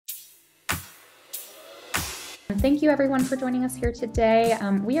Thank you everyone for joining us here today.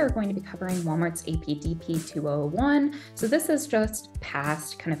 We are going to be covering Walmart's APDP 201. So this is just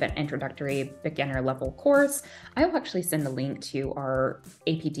past kind of an introductory beginner level course. I will actually send a link to our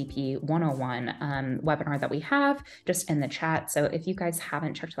APDP 101 webinar that we have just in the chat. So if you guys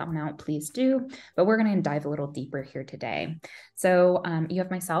haven't checked that one out, please do. But we're going to dive a little deeper here today. So you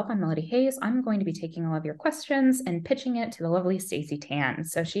have myself, I'm Melodie Hayes. I'm going to be taking all of your questions and pitching it to the lovely Stacy Tan.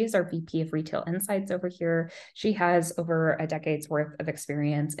 So she is our VP of Retail Insights over here. She has over a decade's worth of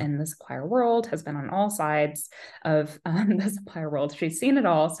experience in the supplier world, has been on all sides of the supplier world. She's seen it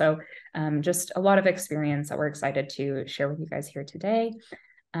all. So just a lot of experience that we're excited to share with you guys here today.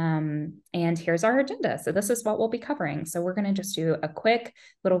 And here's our agenda. So this is what we'll be covering. So we're going to just do a quick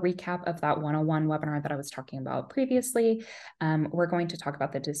little recap of that 101 webinar that I was talking about previously. We're going to talk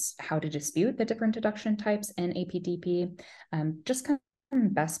about how to dispute the different deduction types in APDP, just kind of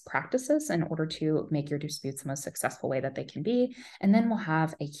best practices in order to make your disputes the most successful way that they can be. And then we'll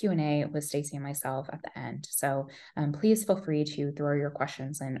have a Q&A with Stacy and myself at the end. So please feel free to throw your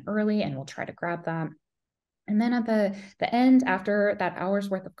questions in early and we'll try to grab that. And then at the end, after that hour's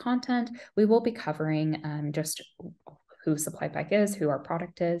worth of content, we will be covering just who SupplyPike is, who our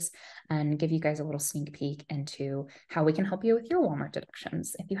product is, and give you guys a little sneak peek into how we can help you with your Walmart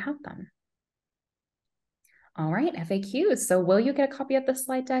deductions if you have them. All right, FAQs. So will you get a copy of the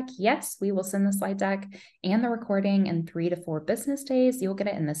slide deck? Yes, we will send the slide deck and the recording in 3 to 4 business days. You'll get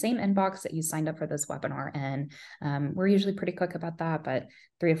it in the same inbox that you signed up for this webinar. And we're usually pretty quick about that, but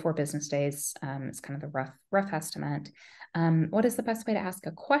 3 to 4 business days is kind of the rough estimate. What is the best way to ask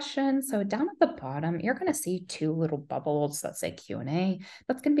a question? So down at the bottom, you're going to see 2 little bubbles that say Q&A.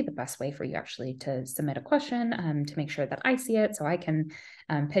 That's going to be the best way for you actually to submit a question to make sure that I see it so I can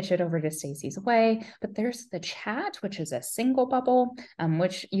pitch it over to Stacy's way. But there's the chat, which is a single bubble,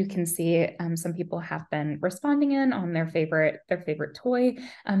 which you can see some people have been responding in on their favorite toy.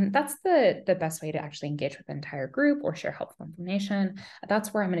 That's the best way to actually engage with the entire group or share helpful information.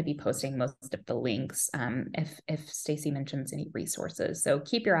 That's where I'm going to be posting most of the links if Stacy mentions any resources. So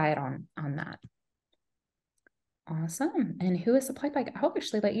keep your eye on that. Awesome. And who is SupplyPike? I'll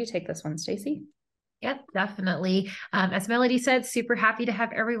actually let you take this one, Stacy. Yep, definitely. As Melodie said, super happy to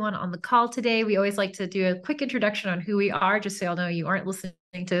have everyone on the call today. We always like to do a quick introduction on who we are, just so y'all know you aren't listening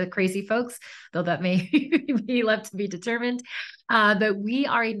to crazy folks, though that may be left to be determined. But we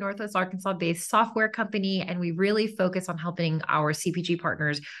are a Northwest Arkansas-based software company, and we really focus on helping our CPG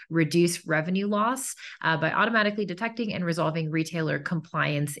partners reduce revenue loss by automatically detecting and resolving retailer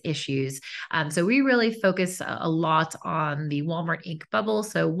compliance issues. So we really focus a lot on the Walmart Inc. bubble.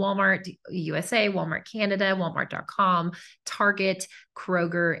 So Walmart USA, Walmart Canada, Walmart.com, Target,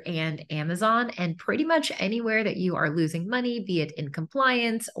 Kroger, and Amazon, and pretty much anywhere that you are losing money, be it in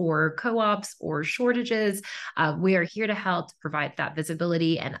compliance or co-ops or shortages, we are here to help to provide that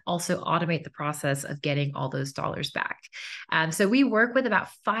visibility and also automate the process of getting all those dollars back. So we work with about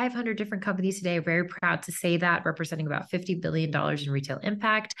 500 different companies today. Very proud to say that, representing about $50 billion in retail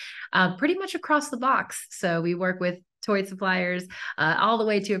impact, pretty much across the box. So we work with toy suppliers, all the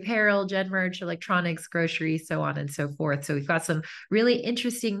way to apparel, gen merch, electronics, groceries, so on and so forth. So we've got some really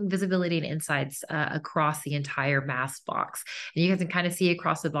interesting visibility and insights across the entire mass box. And you guys can kind of see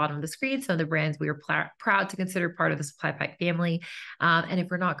across the bottom of the screen some of the brands we are proud to consider part of the SupplyPike family. And if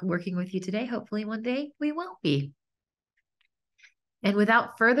we're not working with you today, hopefully one day we will be. And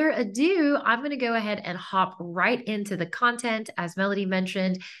without further ado, I'm going to go ahead and hop right into the content. As Melodie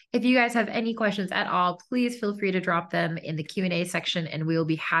mentioned, if you guys have any questions at all, please feel free to drop them in the Q&A section and we will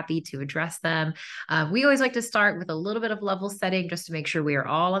be happy to address them. We always like to start with a little bit of level setting just to make sure we are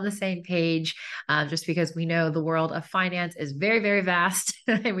all on the same page, just because we know the world of finance is very, very vast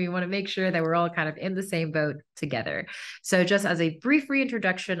and we want to make sure that we're all kind of in the same boat together. So just as a brief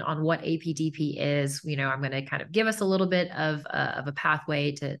reintroduction on what APDP is, I'm going to kind of give us a little bit of a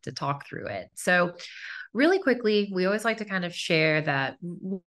pathway to talk through it. So really quickly, we always like to kind of share that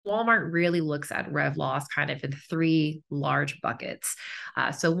Walmart really looks at rev loss kind of in 3 large buckets.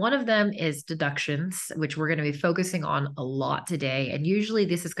 So one of them is deductions, which we're going to be focusing on a lot today. And usually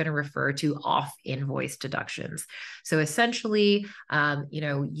this is going to refer to off invoice deductions. So essentially,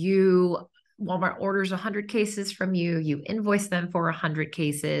 Walmart orders 100 cases from you, you invoice them for 100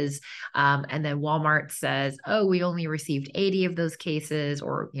 cases, and then Walmart says, oh, we only received 80 of those cases,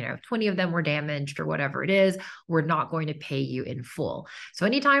 or 20 of them were damaged, or whatever it is, we're not going to pay you in full. So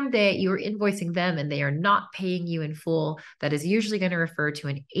anytime that you're invoicing them and they are not paying you in full, that is usually going to refer to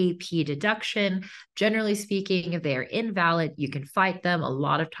an AP deduction. Generally speaking, if they are invalid, you can fight them. A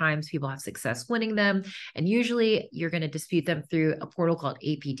lot of times people have success winning them, and usually you're going to dispute them through a portal called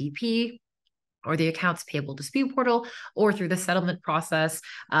APDP. or the accounts payable dispute portal, or through the settlement process.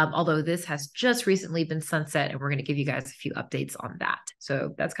 Although this has just recently been sunset, and we're going to give you guys a few updates on that.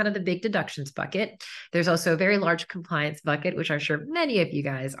 So that's kind of the big deductions bucket. There's also a very large compliance bucket, which I'm sure many of you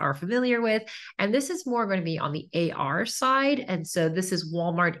guys are familiar with. And this is more going to be on the AR side. And so this is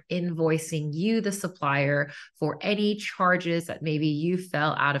Walmart invoicing you, the supplier, for any charges that maybe you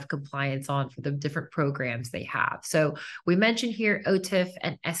fell out of compliance on for the different programs they have. So we mentioned here OTIF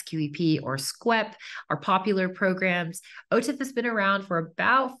and SQEP or SQEP are popular programs. OTIF has been around for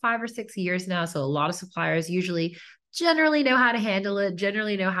about 5 or 6 years now. So a lot of suppliers generally know how to handle it,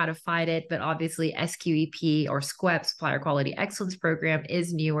 generally know how to fight it, but obviously SQEP or SQEP, Supplier Quality Excellence Program,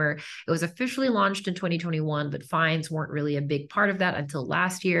 is newer. It was officially launched in 2021, but fines weren't really a big part of that until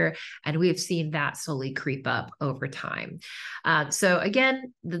last year, and we have seen that slowly creep up over time. So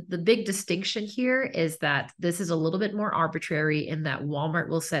again, the big distinction here is that this is a little bit more arbitrary in that Walmart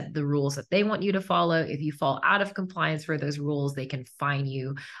will set the rules that they want you to follow. If you fall out of compliance for those rules, they can fine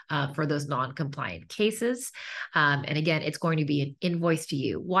you for those non-compliant cases. And again, it's going to be an invoice to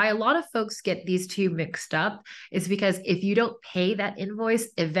you. Why a lot of folks get these two mixed up is because if you don't pay that invoice,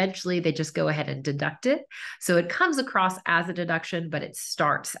 eventually they just go ahead and deduct it. So it comes across as a deduction, but it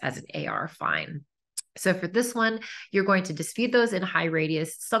starts as an AR fine. So for this one, you're going to dispute those in high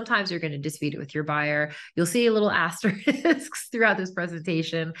radius. Sometimes you're going to dispute it with your buyer. You'll see a little asterisks throughout this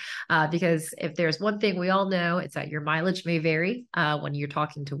presentation because if there's one thing we all know, it's that your mileage may vary when you're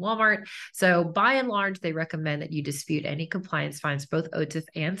talking to Walmart. So by and large, they recommend that you dispute any compliance fines, both OTIF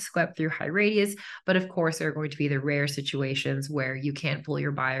and SQEP through high radius. But of course, there are going to be the rare situations where you can pull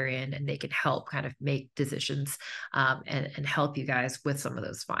your buyer in and they can help kind of make decisions and help you guys with some of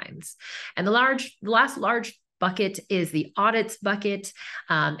those fines. And the last large bucket is the audits bucket.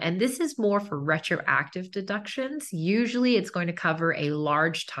 And this is more for retroactive deductions. Usually it's going to cover a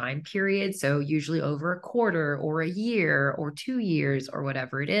large time period. So usually over a quarter or a year or 2 years or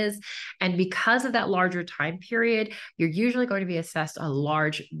whatever it is. And because of that larger time period, you're usually going to be assessed a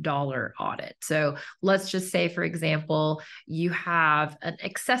large dollar audit. So let's just say, for example, you have an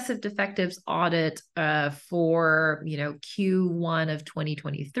excessive defectives audit for, Q1 of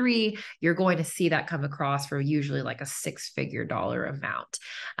 2023. You're going to see that come across for usually like a 6-figure dollar amount.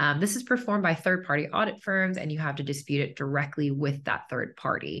 This is performed by third-party audit firms, and you have to dispute it directly with that third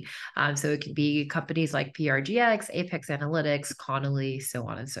party. So it could be companies like PRGX, Apex Analytics, Connolly, so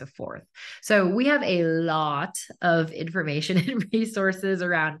on and so forth. So we have a lot of information and resources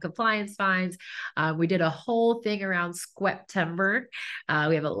around compliance fines. We did a whole thing around September.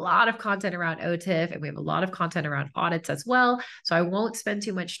 We have a lot of content around OTIF, and we have a lot of content around audits as well. So I won't spend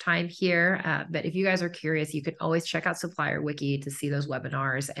too much time here, but if you guys are curious, you can always check out Supplier Wiki to see those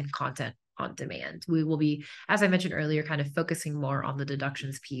webinars and content on demand. We will be, as I mentioned earlier, kind of focusing more on the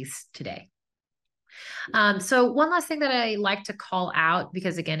deductions piece today. So one last thing that I like to call out,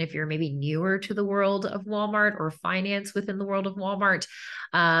 because again, if you're maybe newer to the world of Walmart or finance within the world of Walmart,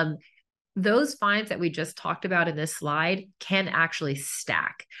 those fines that we just talked about in this slide can actually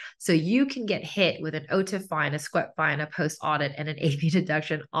stack. So you can get hit with an OTIF fine, a SQEP fine, a post audit, and an AP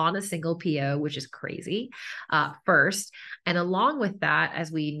deduction on a single PO, which is crazy first. And along with that,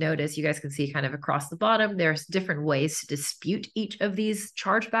 as we notice, you guys can see kind of across the bottom, there's different ways to dispute each of these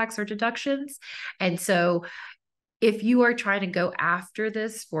chargebacks or deductions. And so if you are trying to go after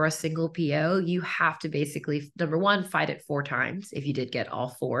this for a single PO, you have to basically, number one, fight it 4 times if you did get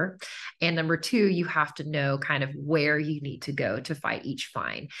all 4. And number 2, you have to know kind of where you need to go to fight each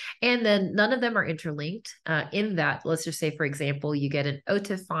fine. And then none of them are interlinked in that, let's just say, for example, you get an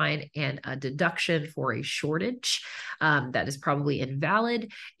OTIF fine and a deduction for a shortage that is probably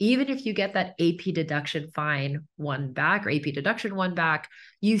invalid. Even if you get that AP deduction fine 1 back or AP deduction 1 back,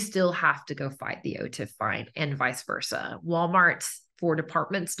 you still have to go fight the OTIF fine and vice versa. Walmart's 4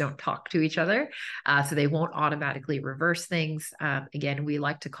 departments don't talk to each other, so they won't automatically reverse things. Again, we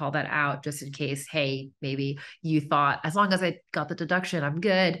like to call that out just in case, hey, maybe you thought, as long as I got the deduction, I'm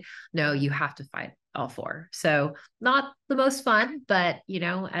good. No, you have to fight all 4. So not the most fun, but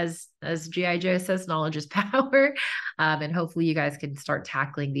as G.I. Joe says, knowledge is power. And hopefully you guys can start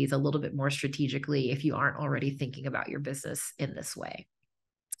tackling these a little bit more strategically if you aren't already thinking about your business in this way.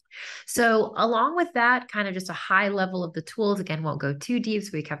 So along with that, kind of just a high level of the tools, again, won't go too deep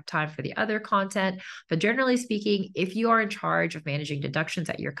so we have time for the other content. But generally speaking, if you are in charge of managing deductions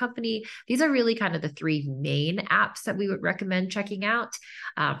at your company, these are really kind of the 3 main apps that we would recommend checking out.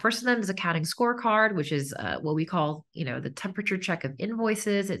 First of them is Accounting Scorecard, which is what we call, the temperature check of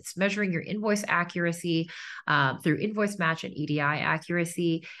invoices. It's measuring your invoice accuracy through invoice match and EDI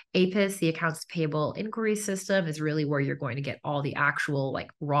accuracy. APIS, the Accounts Payable Inquiry System, is really where you're going to get all the actual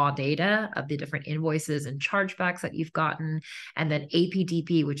raw raw data of the different invoices and chargebacks that you've gotten. And then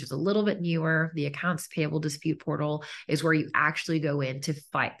APDP, which is a little bit newer, the accounts payable dispute portal, is where you actually go in to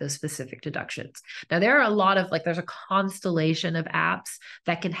fight those specific deductions. Now, there are a lot of there's a constellation of apps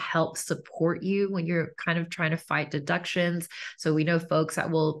that can help support you when you're kind of trying to fight deductions. So we know folks that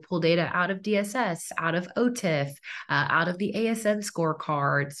will pull data out of DSS, out of OTIF, out of the ASN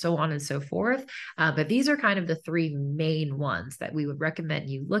scorecard, so on and so forth. But these are kind of the three main ones that we would recommend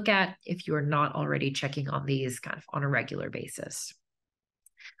you look at if you're not already checking on these kind of on a regular basis.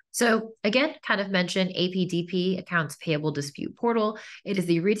 So again, kind of mentioned APDP, Accounts Payable Dispute Portal. It is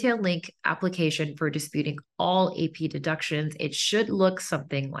the retail link application for disputing all AP deductions. It should look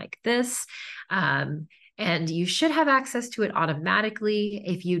something like this. And you should have access to it automatically.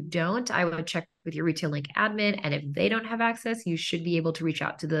 If you don't, I would check with your Retail Link admin. And if they don't have access, you should be able to reach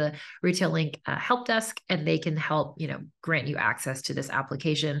out to the Retail Link help desk, and they can help, grant you access to this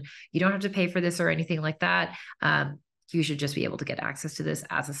application. You don't have to pay for this or anything like that. You should just be able to get access to this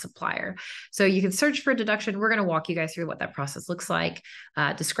as a supplier. So you can search for a deduction. We're going to walk you guys through what that process looks like.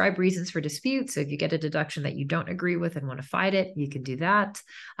 Describe reasons for dispute. So if you get a deduction that you don't agree with and want to fight it, you can do that.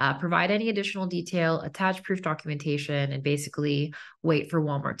 Provide any additional detail, attach proof documentation, and basically wait for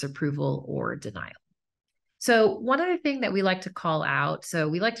Walmart's approval or denial. So one other thing that we like to call out, so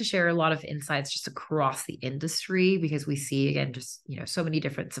we like to share a lot of insights just across the industry because we see, again, just, so many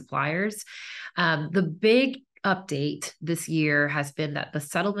different suppliers. The big update this year has been that the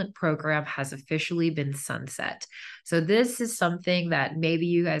settlement program has officially been sunset. So this is something that maybe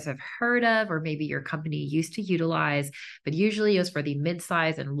you guys have heard of, or maybe your company used to utilize, but usually it was for the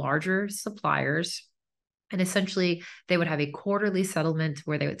mid-size and larger suppliers. And essentially they would have a quarterly settlement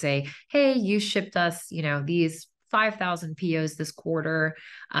where they would say, hey, you shipped us, these 5,000 POs this quarter,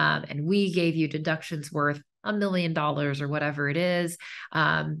 and we gave you deductions worth $1 million or whatever it is.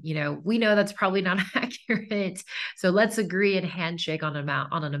 We know that's probably not accurate. So let's agree and handshake on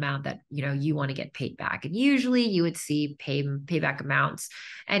an amount that, you want to get paid back. And usually you would see payback amounts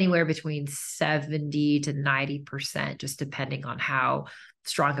anywhere between 70 to 90%, just depending on how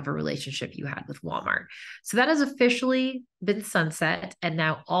strong of a relationship you had with Walmart. So that has officially been sunset. And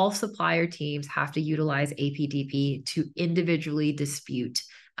now all supplier teams have to utilize APDP to individually dispute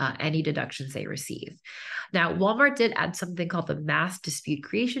any deductions they receive. Now, Walmart did add something called the Mass Dispute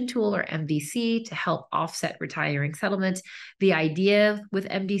Creation Tool, or MDC, to help offset retiring settlements. The idea with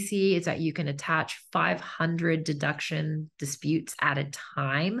MDC is that you can attach 500 deduction disputes at a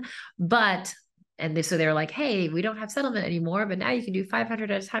time, so they're like, hey, we don't have settlement anymore, but now you can do 500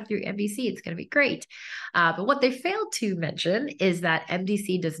 at a time through MDC. It's going to be great. But what they failed to mention is that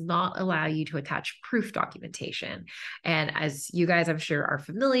MDC does not allow you to attach proof documentation. And as you guys, I'm sure, are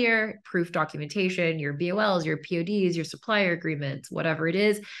familiar, proof documentation, your BOLs, your PODs, your supplier agreements, whatever it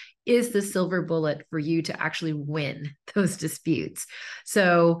is the silver bullet for you to actually win those disputes.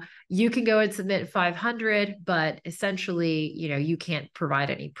 So you can go and submit 500, but essentially, you can't provide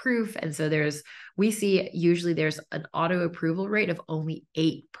any proof. And so we see usually there's an auto approval rate of only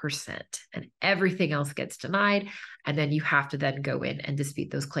 8%, and everything else gets denied. And then you have to then go in and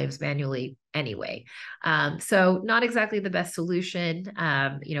dispute those claims manually anyway. So not exactly the best solution.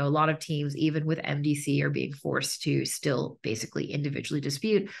 A lot of teams, even with MDC, are being forced to still basically individually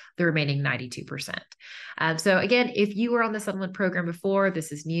dispute the remaining 92%. So again, if you were on the settlement program before,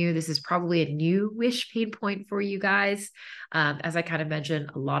 this is new. This is probably a new-ish pain point for you guys. As I kind of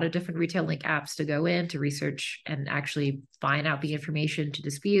mentioned, a lot of different Retail Link apps to go in to research and actually find out the information to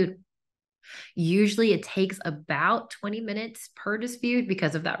dispute. Usually it takes about 20 minutes per dispute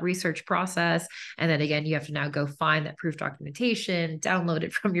because of that research process. And then again, you have to now go find that proof documentation, download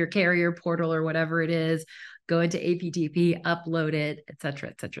it from your carrier portal or whatever it is, go into APDP, upload it, et cetera,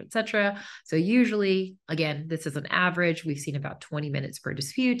 et cetera, et cetera. So usually, again, this is an average. We've seen about 20 minutes per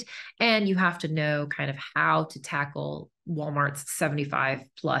dispute, and you have to know kind of how to tackle Walmart's 75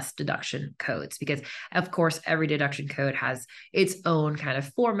 plus deduction codes, because of course, every deduction code has its own kind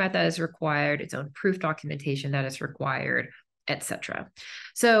of format that is required, its own proof documentation that is required, etc.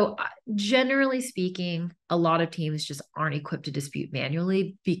 So generally speaking, a lot of teams just aren't equipped to dispute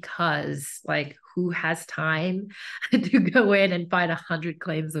manually because who has time to go in and find 100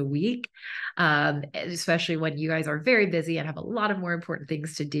 claims a week, especially when you guys are very busy and have a lot of more important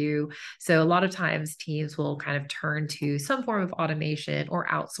things to do. So a lot of times teams will kind of turn to some form of automation or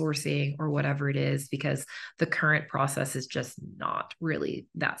outsourcing or whatever it is because the current process is just not really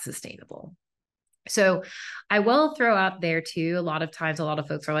that sustainable. So I will throw out there too, a lot of times, a lot of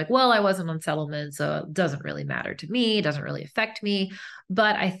folks are like, well, I wasn't on settlement, so it doesn't really matter to me, it doesn't really affect me.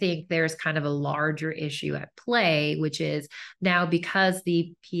 But I think there's kind of a larger issue at play, which is now because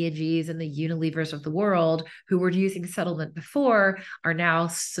the P&Gs and the Unilevers of the world who were using settlement before are now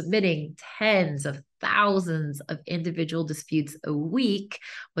submitting tens of thousands of individual disputes a week,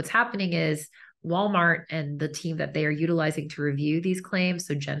 what's happening is Walmart and the team that they are utilizing to review these claims,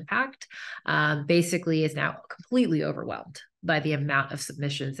 so Genpact, basically is now completely overwhelmed by the amount of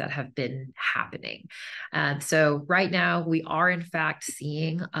submissions that have been happening. So right now we are in fact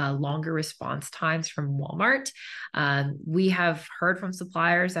seeing longer response times from Walmart. We have heard from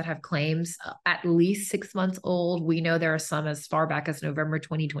suppliers that have claims at least 6 months old. We know there are some as far back as November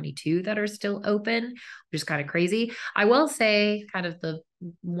 2022 that are still open, which is kind of crazy. I will say kind of the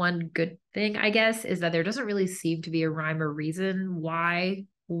one good thing, I guess, is that there doesn't really seem to be a rhyme or reason why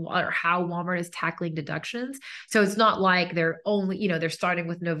or how Walmart is tackling deductions. So it's not like they're only, they're starting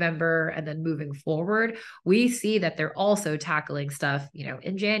with November and then moving forward. We see that they're also tackling stuff,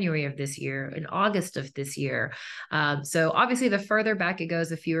 in January of this year, in August of this year. So obviously the further back it goes,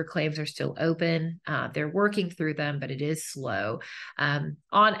 the fewer claims are still open. They're working through them, but it is slow. On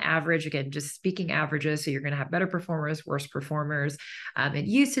average, again, just speaking averages, so you're going to have better performers, worse performers. It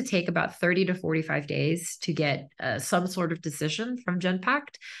used to take about 30 to 45 days to get some sort of decision from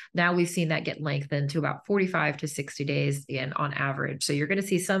Genpact. Now we've seen that get lengthened to about 45 to 60 days again on average. So you're going to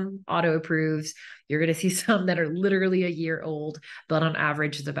see some auto approves. You're going to see some that are literally a year old, but on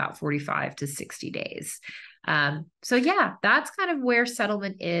average it's about 45 to 60 days. So yeah, that's kind of where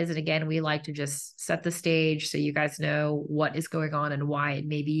settlement is. And again, we like to just set the stage so you guys know what is going on and why it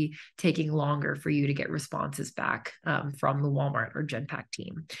may be taking longer for you to get responses back from the Walmart or Genpact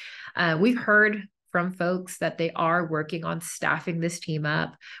team. We've heard from folks that they are working on staffing this team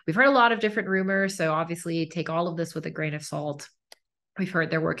up. We've heard a lot of different rumors, so obviously take all of this with a grain of salt. We've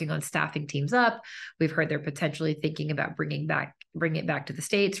heard they're working on staffing teams up. We've heard they're potentially thinking about bringing it back to the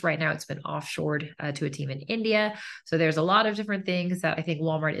States. Right now, it's been offshored to a team in India. So there's a lot of different things that I think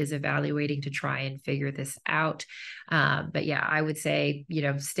Walmart is evaluating to try and figure this out. But yeah, I would say,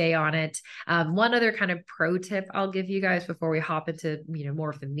 stay on it. One other kind of pro tip I'll give you guys before we hop into, more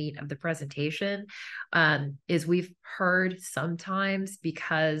of the meat of the presentation is we've heard sometimes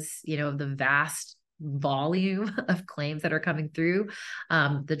because, of the vast volume of claims that are coming through,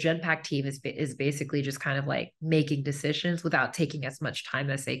 the Genpact team is basically just kind of like making decisions without taking as much time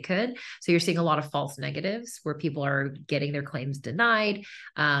as they could. So you're seeing a lot of false negatives where people are getting their claims denied,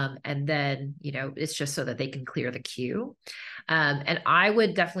 and then it's just so that they can clear the queue. And I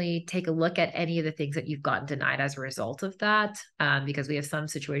would definitely take a look at any of the things that you've gotten denied as a result of that, because we have some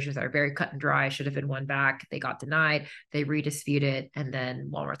situations that are very cut and dry. Should have been one back, they got denied, they redispute it, and then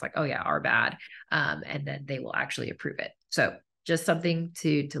Walmart's like, oh yeah, our bad. And then they will actually approve it. So just something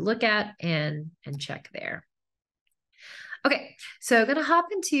to look at and check there. Okay, so I'm going to hop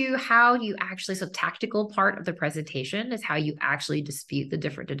into how you actually, so tactical part of the presentation is how you actually dispute the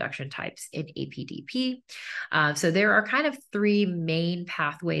different deduction types in APDP. So there are kind of three main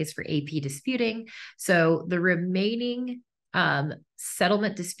pathways for AP disputing. So the remaining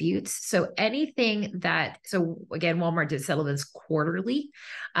settlement disputes. So anything that, so again, Walmart did settlements quarterly.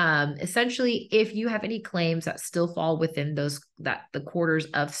 Essentially, if you have any claims that still fall within the quarters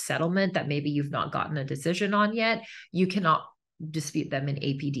of settlement that maybe you've not gotten a decision on yet, you cannot dispute them in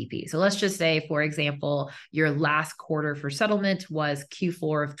APDP. So let's just say, for example, your last quarter for settlement was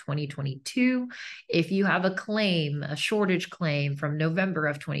Q4 of 2022. If you have a claim, a shortage claim from November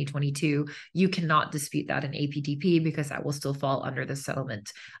of 2022, you cannot dispute that in APDP because that will still fall under the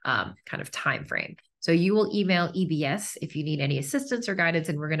settlement kind of time frame. So you will email EBS if you need any assistance or guidance,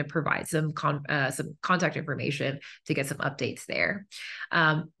 and we're going to provide some contact information to get some updates there.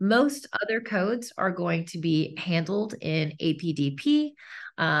 Most other codes are going to be handled in APDP.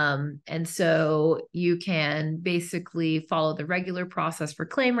 And so you can basically follow the regular process for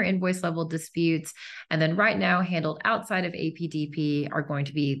claim or invoice level disputes. And then right now handled outside of APDP are going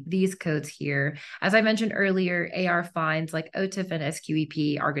to be these codes here. As I mentioned earlier, AR fines like OTIF and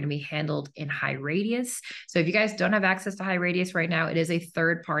SQEP are going to be handled in HighRadius. So if you guys don't have access to HighRadius right now, it is a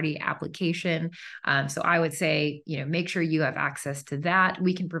third-party application. So I would say, make sure you have access to that.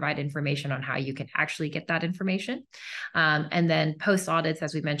 We can provide information on how you can actually get that information. And then post audits,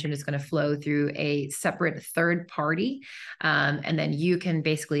 as we mentioned, is going to flow through a separate third party. And then you can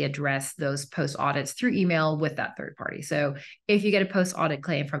basically address those post audits through email with that third party. So if you get a post audit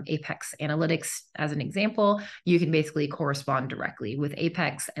claim from Apex Analytics, as an example, you can basically correspond directly with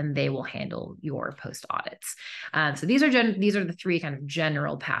Apex and they will handle your post audits. So these are the three kind of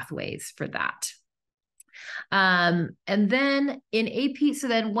general pathways for that. And then in AP, so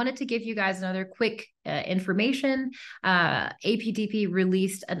then wanted to give you guys another quick information. APDP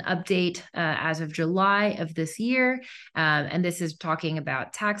released an update as of July of this year, and this is talking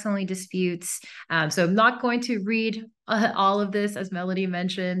about tax-only disputes. So I'm not going to read all of this, as Melodie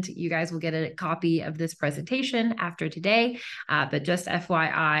mentioned. You guys will get a copy of this presentation after today, but just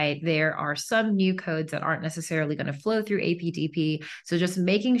FYI, there are some new codes that aren't necessarily going to flow through APDP. So just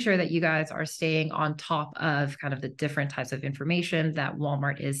making sure that you guys are staying on top of kind of the different types of information that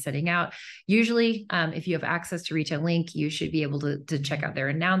Walmart is sending out. Usually, if you have access to Retail Link, you should be able to check out their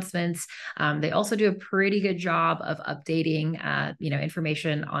announcements. They also do a pretty good job of updating,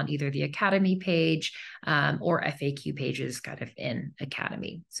 information on either the Academy page or FAQ pages kind of in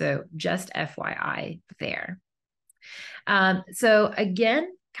Academy. So just FYI there. So again,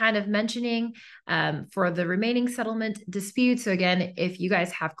 kind of mentioning for the remaining settlement disputes. So again, if you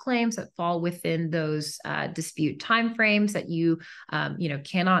guys have claims that fall within those dispute timeframes that you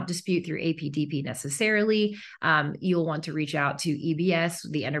cannot dispute through APDP necessarily, you'll want to reach out to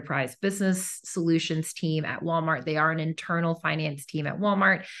EBS, the Enterprise Business Solutions team at Walmart. They are an internal finance team at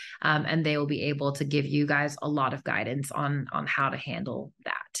Walmart, and they will be able to give you guys a lot of guidance on how to handle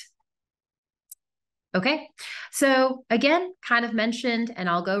that. Okay, so again, kind of mentioned, and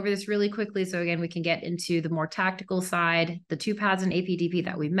I'll go over this really quickly. So again, we can get into the more tactical side. The two paths in APDP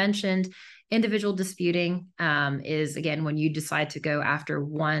that we mentioned, individual disputing is, again, when you decide to go after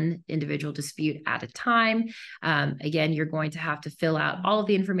one individual dispute at a time. Again, you're going to have to fill out all of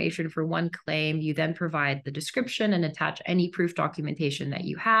the information for one claim. You then provide the description and attach any proof documentation that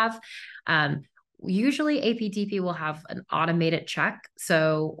you have. Usually APDP will have an automated check.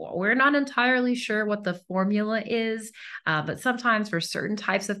 So we're not entirely sure what the formula is, but sometimes for certain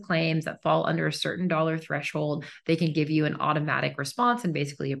types of claims that fall under a certain dollar threshold, they can give you an automatic response and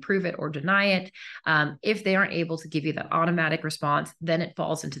basically approve it or deny it. If they aren't able to give you that automatic response, then it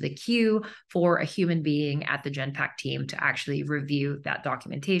falls into the queue for a human being at the Genpact team to actually review that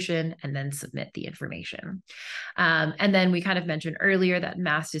documentation and then submit the information. And then we kind of mentioned earlier that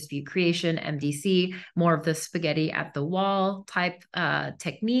mass dispute creation, MDC, more of the spaghetti at the wall type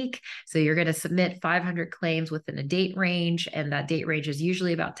technique. So you're going to submit 500 claims within a date range, and that date range is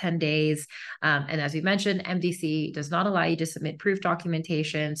usually about 10 days. And as we mentioned, MDC does not allow you to submit proof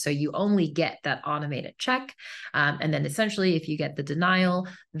documentation, so you only get that automated check. And then essentially, if you get the denial,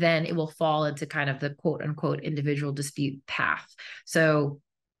 then it will fall into kind of the quote unquote individual dispute path. So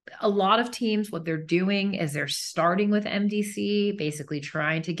a lot of teams, what they're doing is they're starting with MDC, basically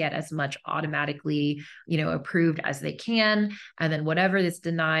trying to get as much automatically, approved as they can. And then whatever is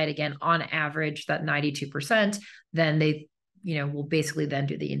denied, again, on average, that 92%, then they, will basically then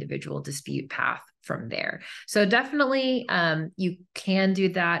do the individual dispute path from there. So definitely you can do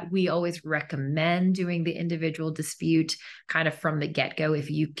that. We always recommend doing the individual dispute kind of from the get-go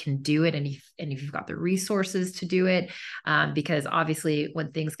if you can do it and if you've got the resources to do it, because obviously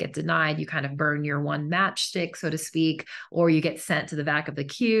when things get denied, you kind of burn your one matchstick, so to speak, or you get sent to the back of the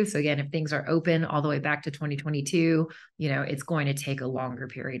queue. So again, if things are open all the way back to 2022, it's going to take a longer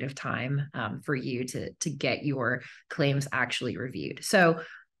period of time for you to get your claims actually reviewed. So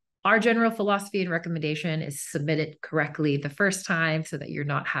our general philosophy and recommendation is submit it correctly the first time so that you're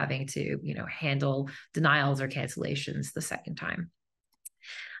not having to, handle denials or cancellations the second time.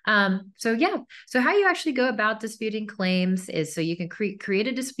 So how you actually go about disputing claims is so you can create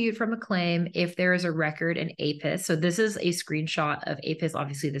a dispute from a claim if there is a record in APIS. So this is a screenshot of APIS.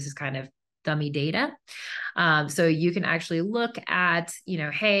 Obviously, this is kind of dummy data. So you can actually look at,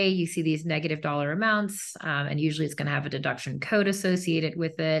 hey, you see these negative dollar amounts, and usually it's going to have a deduction code associated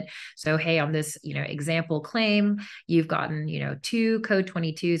with it. So, hey, on this, example claim, you've gotten, 2 code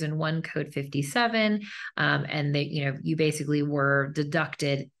 22s and 1 code 57. And they, you basically were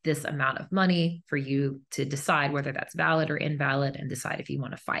deducted this amount of money for you to decide whether that's valid or invalid and decide if you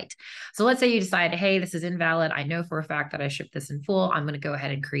want to fight. So let's say you decide, hey, this is invalid. I know for a fact that I shipped this in full. I'm going to go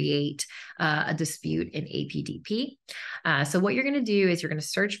ahead and create a dispute in APDP. So what you're going to do is you're going to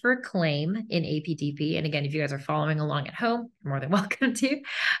search for a claim in APDP. And again, if you guys are following along at home, you're more than welcome to,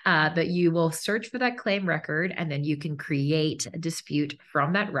 but you will search for that claim record, and then you can create a dispute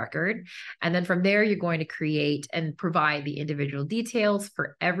from that record. And then from there, you're going to create and provide the individual details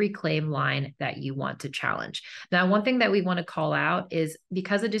for every claim line that you want to challenge. Now, one thing that we want to call out is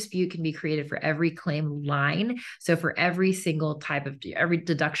because a dispute can be created for every claim line, so for every single type of every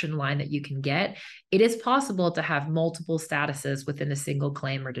deduction line that you can can get, it is possible to have multiple statuses within a single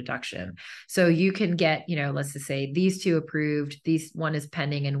claim or deduction. So you can get, let's just say these two approved, one is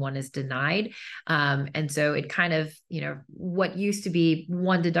pending and one is denied. And so it kind of, what used to be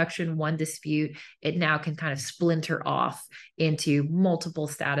one deduction, one dispute, it now can kind of splinter off into multiple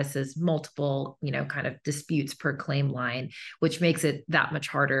statuses, multiple, kind of disputes per claim line, which makes it that much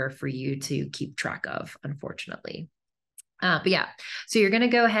harder for you to keep track of, unfortunately. But yeah, so you're going to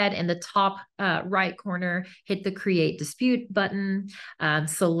go ahead in the top right corner, hit the create dispute button,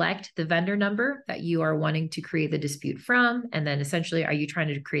 select the vendor number that you are wanting to create the dispute from. And then essentially, are you trying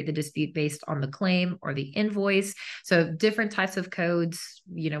to create the dispute based on the claim or the invoice? So different types of codes,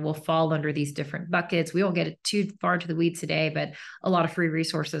 will fall under these different buckets. We won't get too far into the weeds today, but a lot of free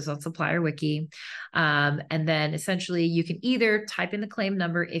resources on Supplier Wiki. And then essentially you can either type in the claim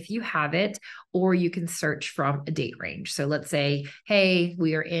number if you have it, or you can search from a date range. So let's say, hey,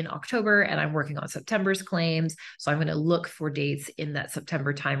 we are in October and I'm working on September's claims. So I'm going to look for dates in that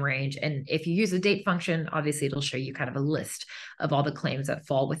September time range. And if you use the date function, obviously it'll show you kind of a list of all the claims that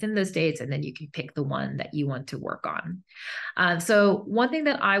fall within those dates. And then you can pick the one that you want to work on. So one thing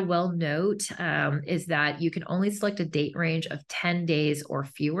that I will note is that you can only select a date range of 10 days or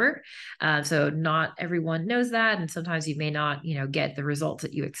fewer. So not everyone knows that. And sometimes you may not, get the results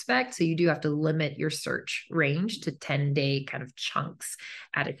that you expect. So you do have to limit your search range to 10-day kind of chunks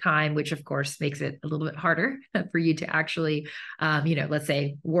at a time, which of course makes it a little bit harder for you to actually, let's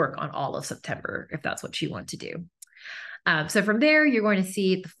say work on all of September if that's what you want to do. So from there, you're going to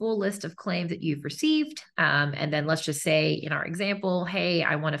see the full list of claims that you've received. And then let's just say in our example, hey,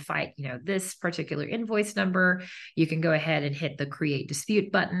 I want to fight, this particular invoice number. You can go ahead and hit the create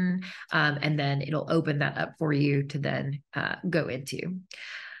dispute button, and then it'll open that up for you to then go into.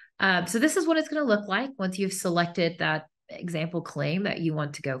 So this is what it's going to look like once you've selected that example claim that you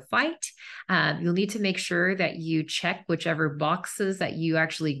want to go fight. You'll need to make sure that you check whichever boxes that you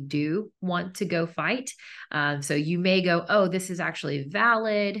actually do want to go fight. So you may go, oh, this is actually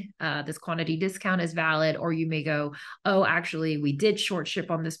valid. This quantity discount is valid. Or you may go, oh, actually, we did short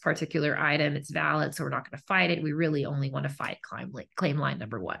ship on this particular item. It's valid, so we're not going to fight it. We really only want to fight claim line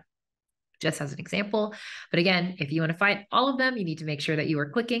number 1. Just as an example. But again, if you want to fight all of them, you need to make sure that you are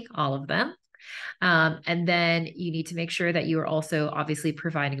clicking all of them. And then you need to make sure that you are also obviously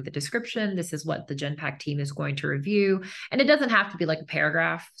providing the description. This is what the GenPack team is going to review. And it doesn't have to be like a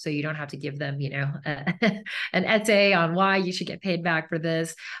paragraph. So you don't have to give them, an essay on why you should get paid back for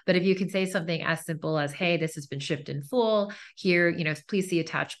this. But if you can say something as simple as, hey, this has been shipped in full here, please see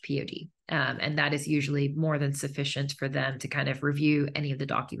attached POD. And that is usually more than sufficient for them to kind of review any of the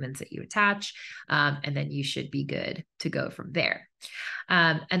documents that you attach. And then you should be good to go from there.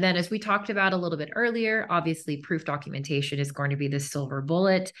 And then as we talked about a little bit earlier, obviously proof documentation is going to be the silver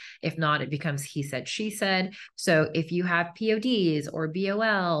bullet. If not, it becomes he said, she said. So if you have PODs or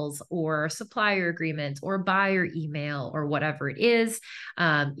BOLs or supplier agreements or buyer email or whatever it is,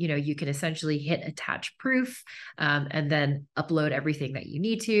 you can essentially hit attach proof and then upload everything that you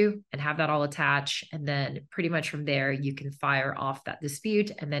need to and have that all attached. And then pretty much from there, you can fire off that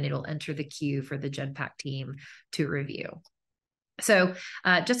dispute and then it'll enter the queue for the GenPack team to review. So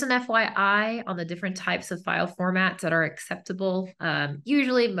just an FYI on the different types of file formats that are acceptable.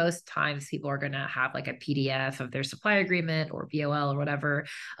 Usually most times people are going to have like a PDF of their supply agreement or BOL or whatever,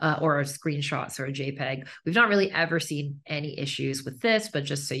 or screenshots or a JPEG. We've not really ever seen any issues with this, but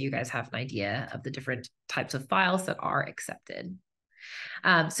just so you guys have an idea of the different types of files that are accepted.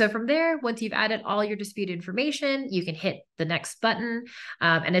 So from there, once you've added all your dispute information, you can hit the next button.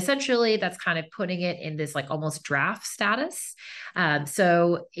 And essentially that's kind of putting it in this like almost draft status.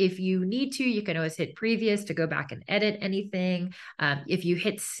 So if you need to, you can always hit previous to go back and edit anything. If you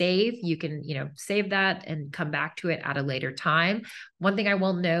hit save, you can, save that and come back to it at a later time. One thing I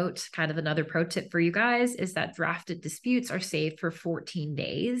will note, kind of another pro tip for you guys, is that drafted disputes are saved for 14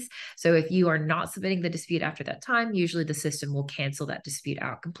 days. So if you are not submitting the dispute after that time, usually the system will cancel that dispute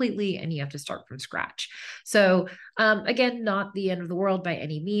out completely and you have to start from scratch. So again, not the end of the world by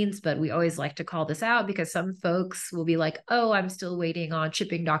any means, but we always like to call this out because some folks will be like, oh, I'm still waiting on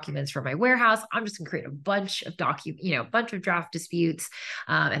shipping documents for my warehouse. I'm just gonna create a bunch of draft disputes.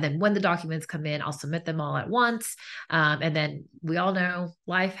 And then when the documents come in, I'll submit them all at once. And then we all know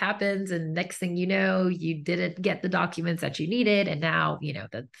life happens. And next thing you know, you didn't get the documents that you needed. And now,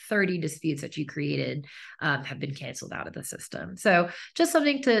 the 30 disputes that you created have been canceled out of the system. So just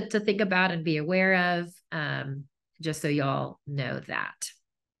something to think about and be aware of, just so y'all know that.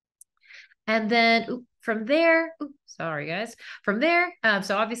 And then From there, sorry guys. From there,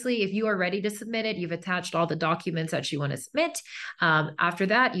 so obviously if you are ready to submit it, you've attached all the documents that you want to submit. After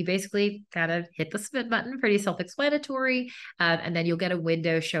that, you basically kind of hit the submit button, pretty self-explanatory. And then you'll get a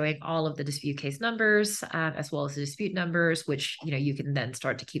window showing all of the dispute case numbers, as well as the dispute numbers, which you can then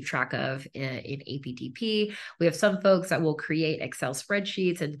start to keep track of in APDP. We have some folks that will create Excel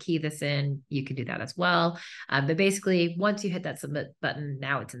spreadsheets and key this in. You can do that as well. But basically, once you hit that submit button,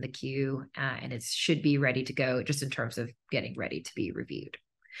 now it's in the queue, and it should be ready to go just in terms of getting ready to be reviewed.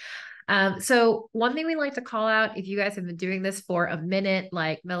 So one thing we like to call out, if you guys have been doing this for a minute,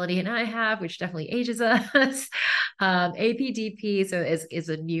 like Melodie and I have, which definitely ages us, APDP is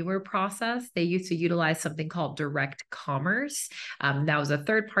a newer process. They used to utilize something called direct commerce. That was a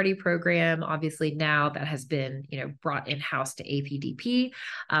third-party program. Obviously, now that has been brought in-house to APDP.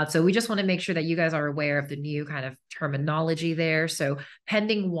 So we just want to make sure that you guys are aware of the new kind of terminology there. So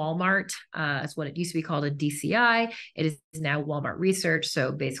pending Walmart is what it used to be called a DCI. It is now Walmart Research.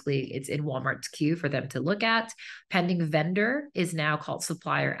 So basically, it's in Walmart's queue for them to look at. Pending vendor is now called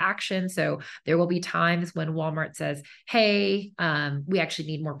supplier action. So there will be times when Walmart says, hey, we actually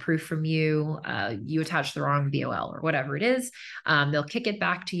need more proof from you. You attached the wrong BOL or whatever it is. They'll kick it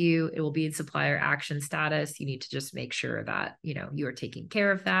back to you. It will be in supplier action status. You need to just make sure that, you are taking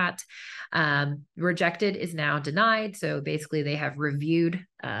care of that. Rejected is now denied. So basically they have reviewed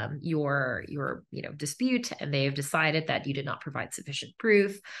your dispute, and they have decided that you did not provide sufficient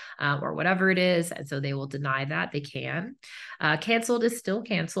proof or whatever it is. And so they will deny that. They can. Canceled is still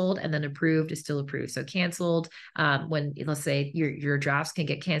canceled, and then approved is still approved. So canceled, when let's say your drafts can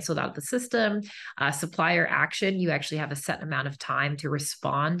get canceled out of the system. Supplier action, you actually have a set amount of time to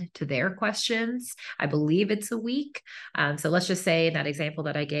respond to their questions. I believe it's a week. So let's just say in that example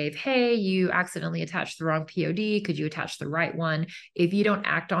that I gave, hey, you accidentally attached the wrong POD. Could you attach the right one? If you don't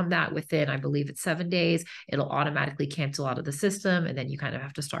act on that within, I believe it's 7 days, it'll automatically cancel out of the system. And then you kind of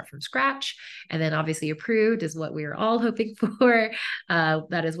have to start from scratch. And then obviously approved is what we are all hoping for.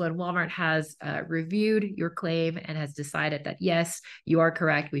 That is when Walmart has reviewed your claim and has decided that, yes, you are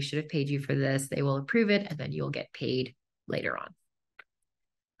correct. We should have paid you for this. They will approve it, and then you'll get paid later on.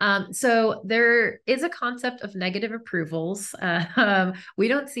 So there is a concept of negative approvals. We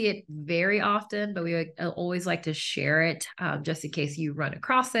don't see it very often, but we always like to share it just in case you run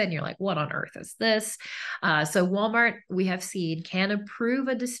across it and you're like, what on earth is this? So Walmart, we have seen, can approve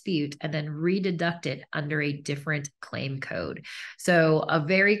a dispute and then rededuct it under a different claim code. So a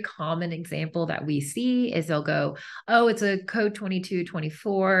very common example that we see is they'll go, oh, it's a code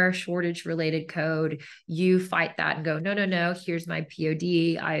 2224 shortage related code. You fight that and go, no, here's my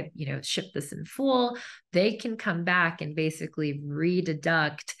POD. I shipped this in full. They can come back and basically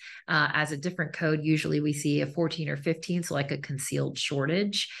rededuct as a different code. Usually we see a 14 or 15, so like a concealed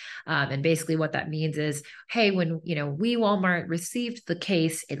shortage. And basically what that means is, hey, when we Walmart received the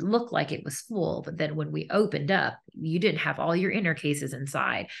case, it looked like it was full, but then when we opened up, you didn't have all your inner cases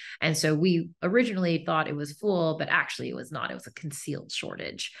inside. And so we originally thought it was full, but actually it was not. It was a concealed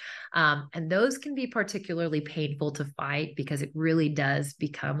shortage. And those can be particularly painful to fight because it really does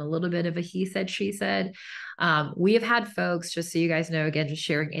become a little bit of a he said, she said. We have had folks, just so you guys know, again, just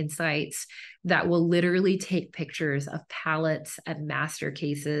sharing insights, that will literally take pictures of pallets and master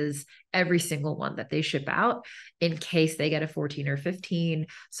cases, every single one that they ship out, in case they get a 14 or 15,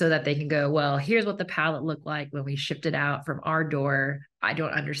 so that they can go, well, here's what the pallet looked like when we shipped it out from our door. I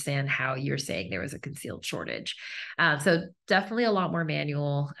don't understand how you're saying there was a concealed shortage. So definitely a lot more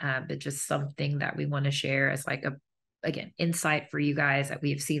manual, but just something that we want to share as like again, insight for you guys that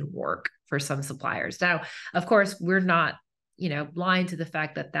we've seen work for some suppliers. Now, of course, we're not blind to the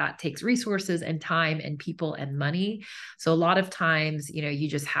fact that that takes resources and time and people and money. So a lot of times, you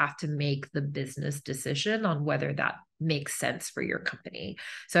just have to make the business decision on whether that makes sense for your company.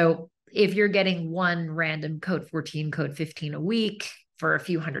 So if you're getting one random code 14, code 15 a week for a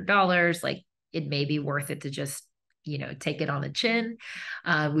few $100s, like it may be worth it to just, take it on the chin.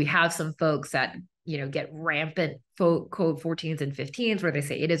 We have some folks that get rampant code 14s and 15s where they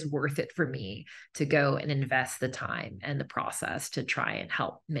say it is worth it for me to go and invest the time and the process to try and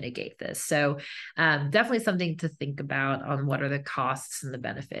help mitigate this. So definitely something to think about on what are the costs and the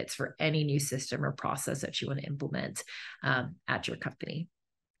benefits for any new system or process that you want to implement at your company.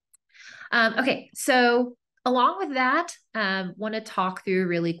 Okay, so Along with that, want to talk through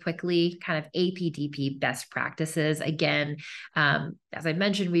really quickly kind of APDP best practices. Again, as I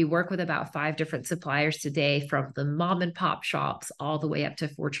mentioned, we work with about 5 different suppliers today, from the mom and pop shops all the way up to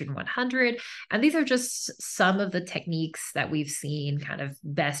Fortune 100. And these are just some of the techniques that we've seen kind of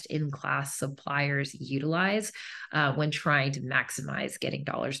best in class suppliers utilize when trying to maximize getting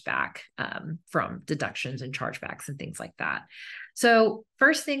dollars back from deductions and chargebacks and things like that. So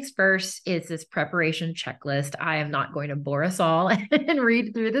first things first is this preparation checklist. I am not going to bore us all and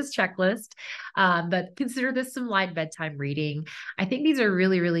read through this checklist, but consider this some light bedtime reading. I think these are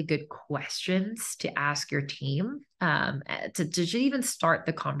really, really good questions to ask your team to even start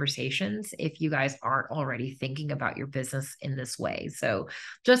the conversations if you guys aren't already thinking about your business in this way. So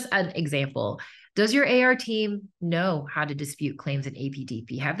just an example. Does your AR team know how to dispute claims in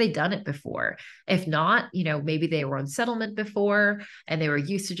APDP? Have they done it before? If not, maybe they were on settlement before and they were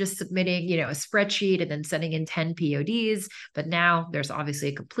used to just submitting, a spreadsheet and then sending in 10 PODs, but now there's obviously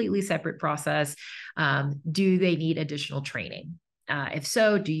a completely separate process. Do they need additional training? If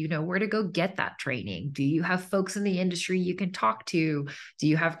so, do you know where to go get that training? Do you have folks in the industry you can talk to? Do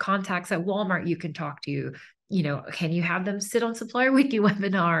you have contacts at Walmart you can talk to? Can you have them sit on supplier wiki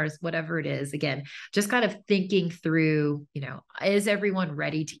webinars, whatever it is? Again, just kind of thinking through, is everyone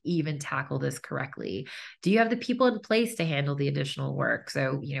ready to even tackle this correctly? Do you have the people in place to handle the additional work?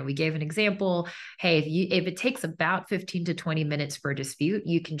 So, we gave an example. Hey, if it takes about 15 to 20 minutes for a dispute,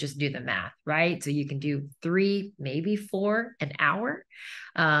 you can just do the math, right? So you can do 3, maybe 4 an hour,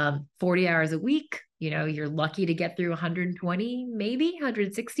 40 hours a week. You're lucky to get through 120, maybe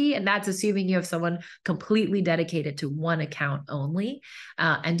 160. And that's assuming you have someone completely dedicated to one account only.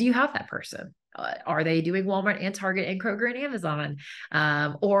 And do you have that person? Are they doing Walmart and Target and Kroger and Amazon?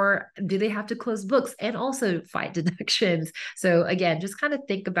 Or do they have to close books and also fight deductions? So again, just kind of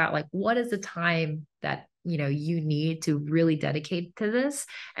think about what is the time that you need to really dedicate to this,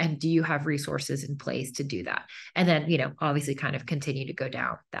 and do you have resources in place to do that? And then obviously kind of continue to go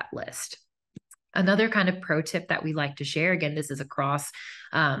down that list. Another kind of pro tip that we like to share, again, this is across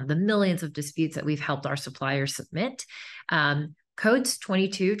the millions of disputes that we've helped our suppliers submit. Codes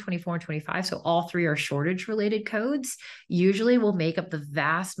 22, 24, and 25, so all 3 are shortage related codes, usually will make up the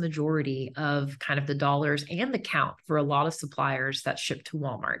vast majority of kind of the dollars and the count for a lot of suppliers that ship to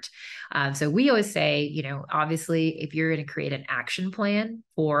Walmart. So we always say, obviously, if you're going to create an action plan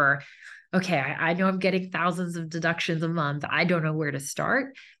for, okay, I know I'm getting thousands of deductions a month, I don't know where to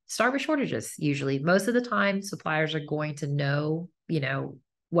start with shortages. Usually, most of the time, suppliers are going to know,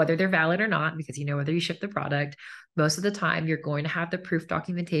 whether they're valid or not, because whether you ship the product. Most of the time, you're going to have the proof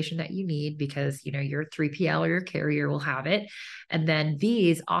documentation that you need because, your 3PL or your carrier will have it. And then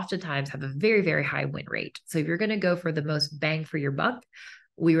these oftentimes have a very, very high win rate. So if you're going to go for the most bang for your buck,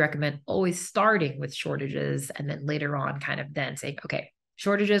 we recommend always starting with shortages and then later on kind of then saying, okay,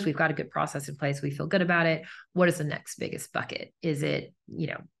 shortages, we've got a good process in place. We feel good about it. What is the next biggest bucket? Is it,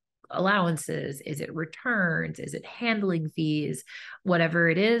 allowances? Is it returns? Is it handling fees? Whatever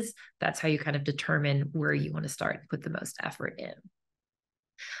it is, that's how you kind of determine where you want to start and put the most effort in.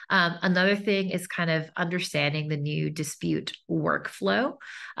 Another thing is kind of understanding the new dispute workflow.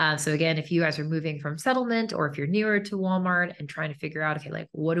 So again, if you guys are moving from settlement, or if you're newer to Walmart and trying to figure out, okay,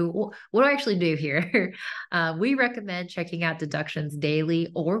 what do I actually do here? We recommend checking out deductions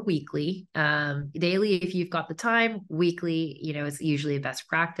daily or weekly. Daily, if you've got the time. Weekly, is usually a best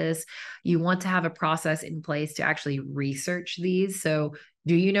practice. You want to have a process in place to actually research these. So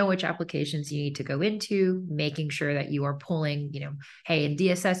do you know which applications you need to go into? Making sure that you are pulling, hey, in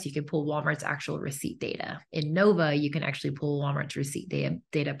DSS, you can pull Walmart's actual receipt data. In Nova, you can actually pull Walmart's receipt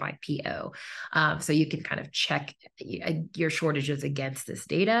data by PO. So you can kind of check your shortages against this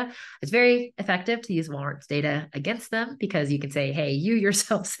data. It's very effective to use Walmart's data against them because you can say, hey, you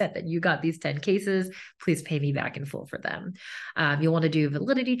yourself said that you got these 10 cases. Please pay me back in full for them. You'll want to do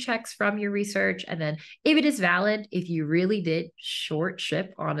validity checks from your research. And then if it is valid, if you really did short ship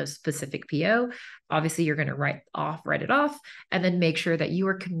on a specific PO, obviously you're going to write it off, and then make sure that you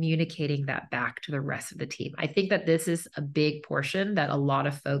are communicating that back to the rest of the team. I think that this is a big portion that a lot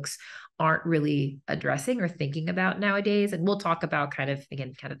of folks aren't really addressing or thinking about nowadays. And we'll talk about kind of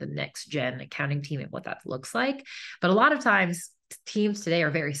the next gen accounting team and what that looks like. But a lot of times teams today are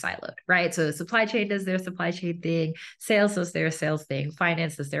very siloed, right? So supply chain does their supply chain thing, sales does their sales thing,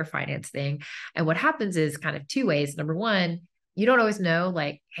 finance does their finance thing. And what happens is kind of 2 ways. Number one, you don't always know,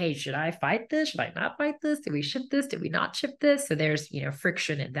 hey, should I fight this? Should I not fight this? Did we ship this? Did we not ship this? So there's,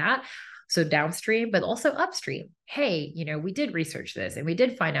 friction in that. So downstream, but also upstream. Hey, we did research this and we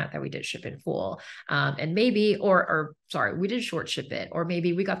did find out that we did ship in full. And maybe, or sorry, we did short ship it, or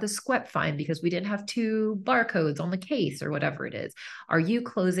maybe we got the SQEP fine because we didn't have 2 barcodes on the case or whatever it is. Are you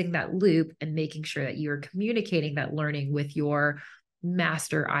closing that loop and making sure that you're communicating that learning with your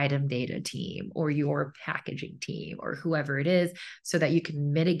master item data team or your packaging team or whoever it is, so that you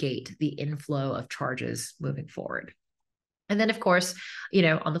can mitigate the inflow of charges moving forward? And then, of course,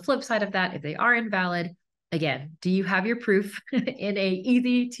 on the flip side of that, if they are invalid, again, do you have your proof in a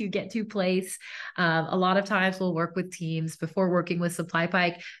easy to get to place? A lot of times we'll work with teams before working with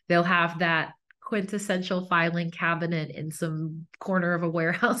SupplyPike. They'll have that quintessential filing cabinet in some corner of a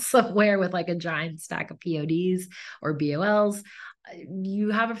warehouse somewhere with like a giant stack of PODs or BOLs.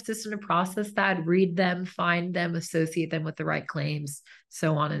 You have a system to process that, read them, find them, associate them with the right claims,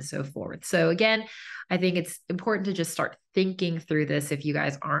 so on and so forth. So again, I think it's important to just start thinking through this if you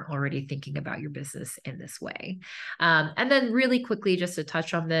guys aren't already thinking about your business in this way. And then really quickly, just to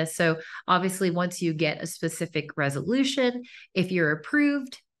touch on this. So obviously, once you get a specific resolution, if you're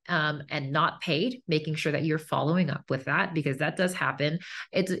approved, and not paid, making sure that you're following up with that, because that does happen.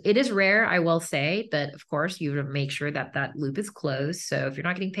 It is rare, I will say, but of course you would make sure that that loop is closed. So if you're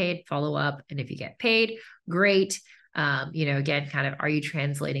not getting paid, follow up. And if you get paid, great. Again, kind of, are you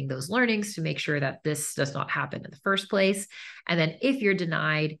translating those learnings to make sure that this does not happen in the first place? And then if you're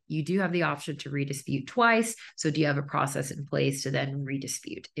denied, you do have the option to redispute twice. So do you have a process in place to then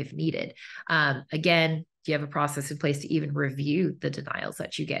redispute if needed? Again, do you have a process in place to even review the denials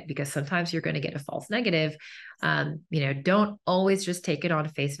that you get? Because sometimes you're going to get a false negative. Don't always just take it on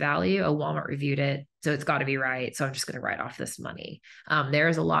face value. Oh, Walmart reviewed it, so it's got to be right, so I'm just going to write off this money. There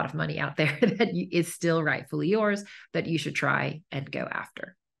is a lot of money out there that is still rightfully yours that you should try and go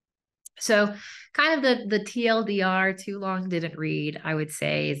after. So kind of the TLDR, too long didn't read, I would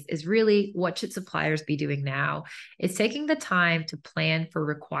say, is really what should suppliers be doing now is taking the time to plan for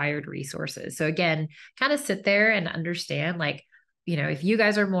required resources. So again, kind of sit there and understand, like, if you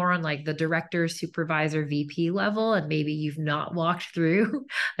guys are more on like the director, supervisor, VP level, and maybe you've not walked through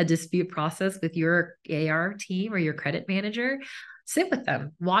a dispute process with your AR team or your credit manager, sit with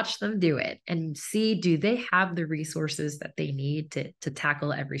them, watch them do it, and see, do they have the resources that they need to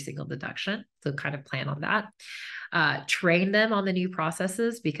tackle every single deduction? So kind of plan on that. Train them on the new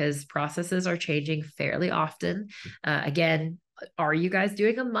processes, because processes are changing fairly often. Again, are you guys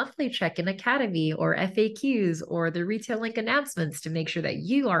doing a monthly check in Academy or FAQs or the retail link announcements to make sure that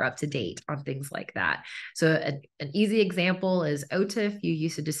you are up to date on things like that? So an easy example is OTIF. You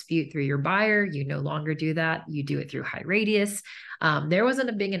used to dispute through your buyer. You no longer do that. You do it through High Radius. There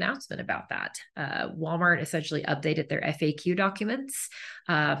wasn't a big announcement about that. Walmart essentially updated their FAQ documents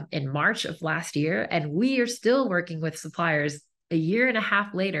in March of last year, and we are still working with suppliers a year and a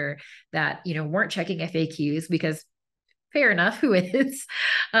half later that weren't checking FAQs because, fair enough, who is,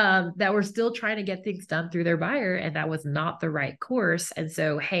 that we're still trying to get things done through their buyer, and that was not the right course. And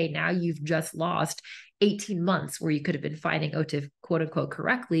so, hey, now you've just lost 18 months where you could have been filing OTIF, quote unquote,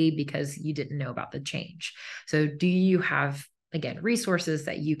 correctly because you didn't know about the change. So do you have, again, resources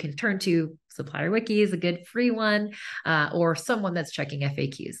that you can turn to? Supplier Wiki is a good free one, or someone that's checking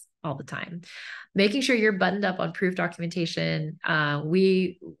FAQs all the time. Making sure you're buttoned up on proof documentation.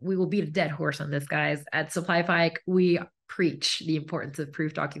 We will beat a dead horse on this, guys. At SupplyPike, we preach the importance of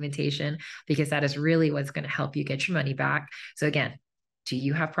proof documentation, because that is really what's going to help you get your money back. So again, do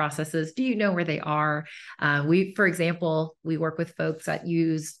you have processes? Do you know where they are? For example, we work with folks that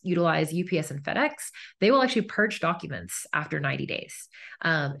utilize UPS and FedEx. They will actually purge documents after 90 days.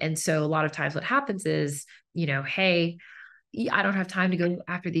 And so a lot of times what happens is, hey, I don't have time to go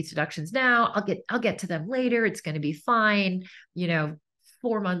after these deductions now. I'll get to them later. It's going to be fine.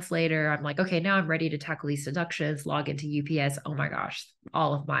 4 months later, I'm like, okay, now I'm ready to tackle these deductions, log into UPS. Oh my gosh,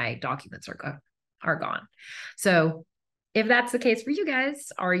 all of my documents are gone. So if that's the case for you guys,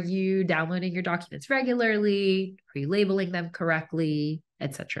 are you downloading your documents regularly? Are you labeling them correctly,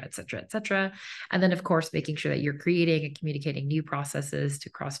 et cetera, et cetera, et cetera? And then, of course, making sure that you're creating and communicating new processes to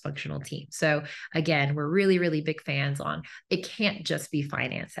cross-functional teams. So again, we're really, really big fans on, it can't just be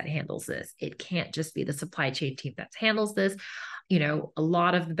finance that handles this. It can't just be the supply chain team that handles this. A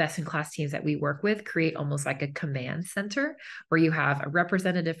lot of the best-in-class teams that we work with create almost like a command center where you have a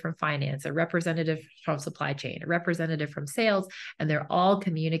representative from finance, a representative from supply chain, a representative from sales, and they're all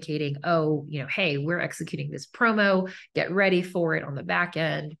communicating, hey, we're executing this promo, get ready for it on the back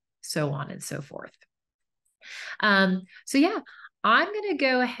end, so on and so forth. So yeah, I'm going to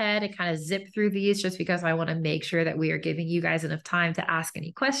go ahead and kind of zip through these just because I want to make sure that we are giving you guys enough time to ask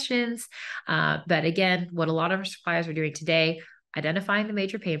any questions. But again, what a lot of our suppliers are doing today, identifying the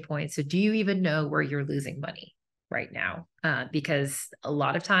major pain points. So do you even know where you're losing money right now? Because a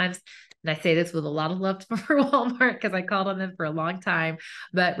lot of times, and I say this with a lot of love for Walmart because I called on them for a long time,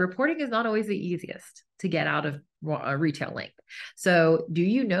 but reporting is not always the easiest to get out of a retail link. So do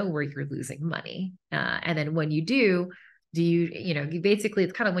you know where you're losing money? And then when you do you basically,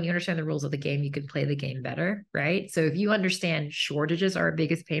 it's kind of when you understand the rules of the game, you can play the game better, right? So if you understand shortages are our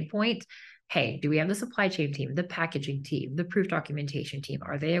biggest pain point, hey, do we have the supply chain team, the packaging team, the proof documentation team?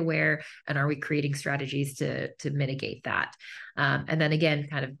 Are they aware? And are we creating strategies to mitigate that? And then again,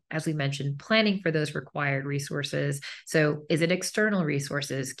 kind of, as we mentioned, planning for those required resources. So is it external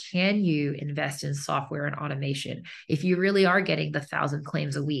resources? Can you invest in software and automation? If you really are getting the 1,000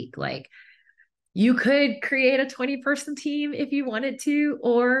 claims a week, like, you could create a 20-person team if you wanted to,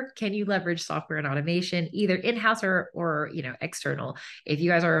 or can you leverage software and automation, either in-house or external? If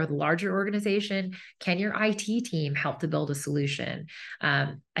you guys are a larger organization, can your IT team help to build a solution?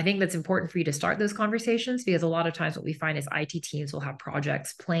 I think that's important for you to start those conversations, because a lot of times what we find is IT teams will have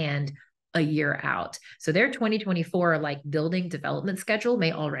projects planned a year out. So their 2024 like building development schedule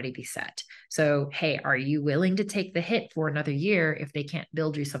may already be set. So, hey, are you willing to take the hit for another year if they can't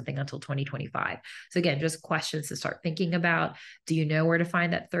build you something until 2025? So again, just questions to start thinking about. Do you know where to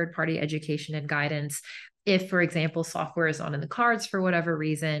find that third-party education and guidance? If, for example, software is not in the cards for whatever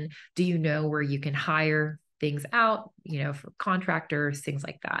reason, do you know where you can hire things out, for contractors, things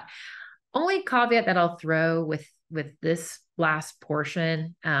like that? Only caveat that I'll throw with this last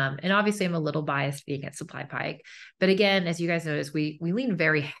portion, and obviously I'm a little biased being at Supply Pike, but again, as you guys notice, we lean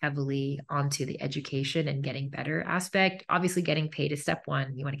very heavily onto the education and getting better aspect. Obviously, getting paid is step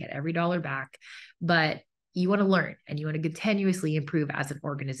one. You want to get every dollar back, but you want to learn and you want to continuously improve as an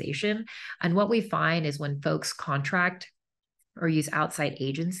organization. And what we find is when folks contract or use outside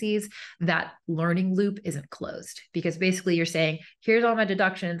agencies, that learning loop isn't closed, because basically you're saying, here's all my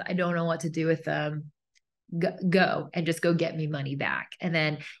deductions, I don't know what to do with them. Go and just go get me money back. And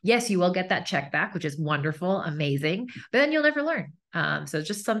then, yes, you will get that check back, which is wonderful, amazing, but then you'll never learn. So it's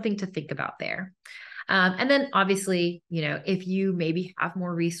just something to think about there. And then obviously, if you maybe have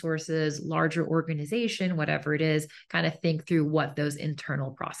more resources, larger organization, whatever it is, kind of think through what those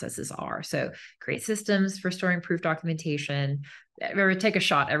internal processes are. So create systems for storing proof documentation. Remember, take a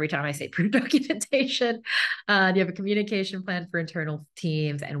shot every time I say proof documentation. Do you have a communication plan for internal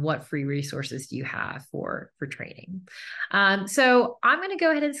teams, and what free resources do you have for training? So I'm going to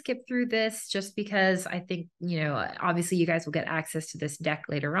go ahead and skip through this just because I think, obviously you guys will get access to this deck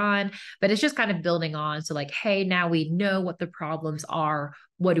later on, but it's just kind of building on. So like, hey, now we know what the problems are.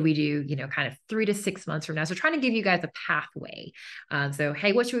 What do we do, kind of 3 to 6 months from now? So trying to give you guys a pathway. So,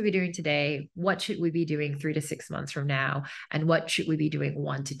 hey, what should we be doing today? What should we be doing 3 to 6 months from now? And what should we be doing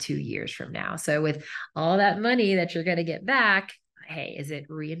 1 to 2 years from now? So with all that money that you're going to get back, hey, is it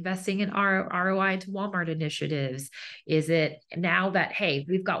reinvesting in ROI into Walmart initiatives? Is it now that, hey,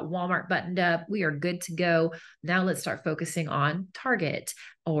 we've got Walmart buttoned up, we are good to go. Now let's start focusing on Target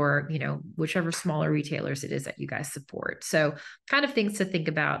or, whichever smaller retailers it is that you guys support. So kind of things to think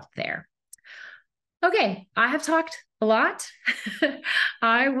about there. Okay, I have talked a lot.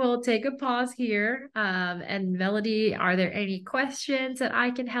 I will take a pause here. And Melodie, are there any questions that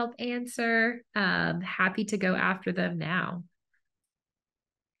I can help answer? Happy to go after them now.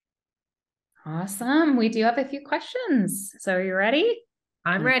 Awesome. We do have a few questions. So are you ready?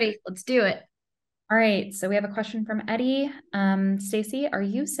 I'm ready. Let's do it. All right. So we have a question from Eddie. Stacy, are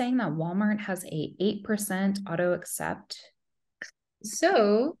you saying that Walmart has a 8% auto accept?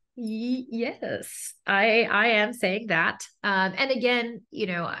 So yes, I am saying that. And again,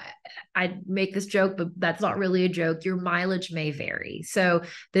 I make this joke, but that's not really a joke. Your mileage may vary. So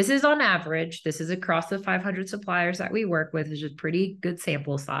this is on average. This is across the 500 suppliers that we work with, which is a pretty good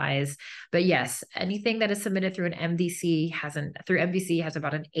sample size. But yes, anything that is submitted through an MDC has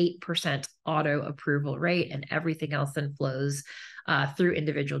about an 8% auto approval rate, and everything else then flows through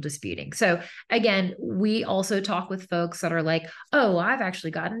individual disputing. So again, we also talk with folks that are like, oh, I've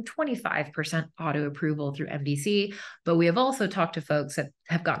actually gotten 25% auto approval through MDC, but we have also talked to folks that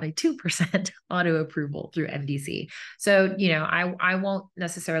have gotten a 2% auto approval through MDC. So, I won't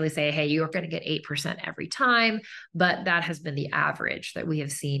necessarily say, hey, you're going to get 8% every time, but that has been the average that we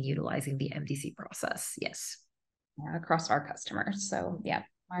have seen utilizing the MDC process. Yes. Yeah, across our customers. So yeah,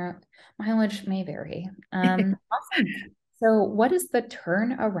 mileage may vary. Awesome. So what is the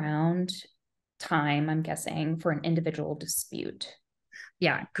turnaround time, I'm guessing, for an individual dispute?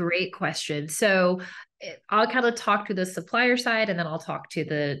 Yeah, great question. So I'll kind of talk to the supplier side and then I'll talk to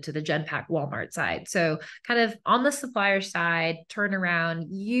the Genpack Walmart side. So kind of on the supplier side, turnaround,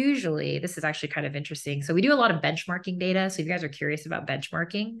 usually this is actually kind of interesting. So we do a lot of benchmarking data. So if you guys are curious about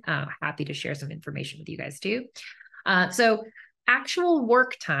benchmarking, happy to share some information with you guys too. So actual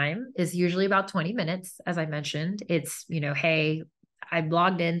work time is usually about 20 minutes, as I mentioned. It's, hey, I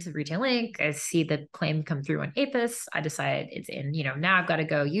logged into Retail Link. I see the claim come through on APIS. I decide it's in, now I've got to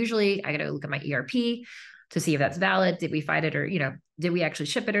go. Usually I got to look at my ERP to see if that's valid. Did we find it or, did we actually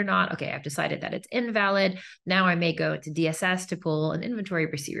ship it or not? Okay, I've decided that it's invalid. Now I may go into DSS to pull an inventory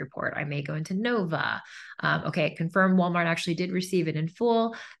receipt report. I may go into Nova. Okay, confirm Walmart actually did receive it in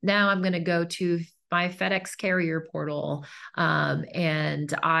full. Now I'm going to go to my FedEx carrier portal,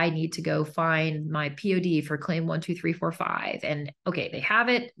 and I need to go find my POD for claim 12345. And okay, they have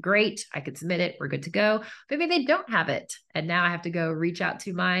it. Great. I could submit it. We're good to go. Maybe they don't have it. And now I have to go reach out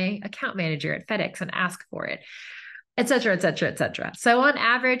to my account manager at FedEx and ask for it, et cetera, et cetera, et cetera. So on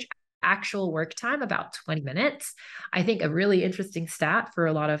average, actual work time about 20 minutes. I think a really interesting stat for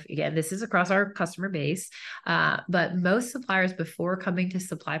a lot of, again, this is across our customer base, but most suppliers before coming to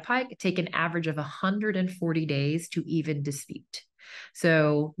SupplyPike take an average of 140 days to even dispute.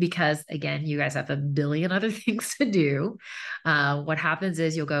 So because again, you guys have a billion other things to do, what happens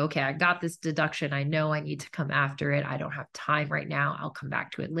is you'll go, okay, I got this deduction. I know I need to come after it. I don't have time right now. I'll come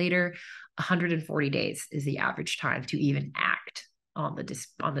back to it later. 140 days is the average time to even act on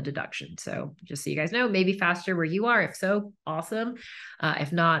the deduction. So just so you guys know, maybe faster where you are. If so, awesome.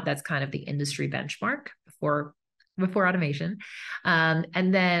 If not, that's kind of the industry benchmark before automation.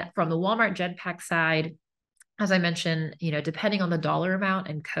 And then from the Walmart Genpack side, as I mentioned, depending on the dollar amount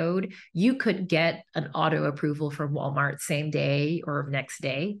and code, you could get an auto approval from Walmart same day or next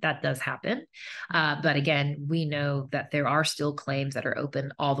day. That does happen. But again, we know that there are still claims that are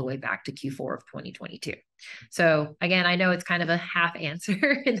open all the way back to Q4 of 2022. So again, I know it's kind of a half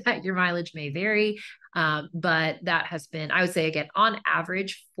answer in that your mileage may vary, but that has been, I would say again, on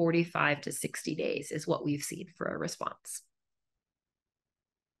average, 45 to 60 days is what we've seen for a response.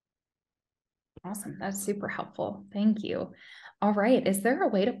 Awesome. That's super helpful. Thank you. All right. Is there a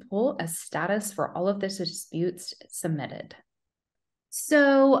way to pull a status for all of the disputes submitted?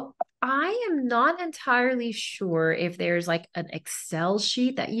 So I am not entirely sure if there's like an Excel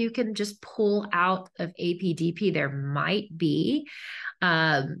sheet that you can just pull out of APDP. There might be.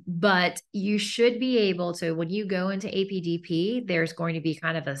 But you should be able to, when you go into APDP, there's going to be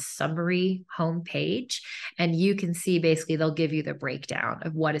kind of a summary homepage, and you can see basically they'll give you the breakdown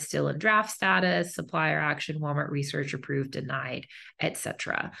of what is still in draft status, supplier action, Walmart research approved, denied,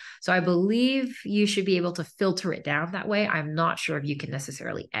 etc. So I believe you should be able to filter it down that way. I'm not sure if you can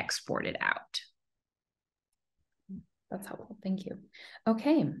necessarily export it out. That's helpful. Thank you.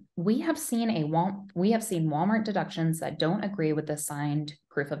 Okay, we have seen Walmart deductions that don't agree with the signed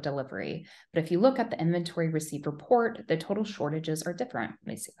proof of delivery. But if you look at the inventory receipt report, the total shortages are different.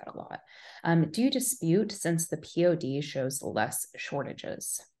 We see that a lot. Do you dispute since the POD shows less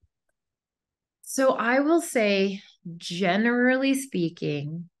shortages? So I will say, generally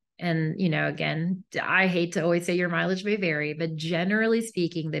speaking, and again, I hate to always say your mileage may vary, but generally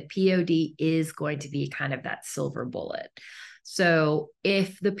speaking, the POD is going to be kind of that silver bullet. So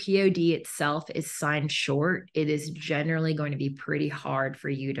if the POD itself is signed short, it is generally going to be pretty hard for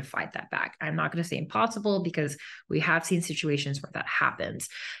you to fight that back. I'm not going to say impossible because we have seen situations where that happens.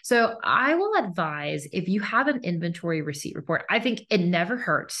 So I will advise, if you have an inventory receipt report, I think it never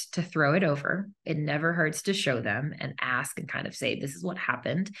hurts to throw it over. It never hurts to show them and ask and kind of say, this is what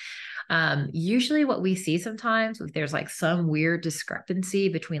happened. Usually what we see sometimes, if there's like some weird discrepancy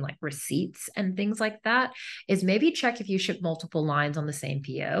between like receipts and things like that, is maybe check if you ship multiple lines on the same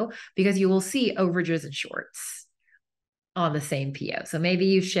PO, because you will see overages and shorts on the same PO. So maybe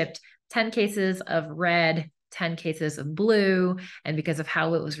you shipped 10 cases of red, 10 cases of blue, and because of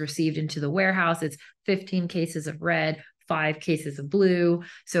how it was received into the warehouse, it's 15 cases of red, 5 cases of blue.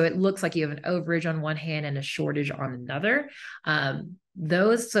 So it looks like you have an overage on one hand and a shortage on another.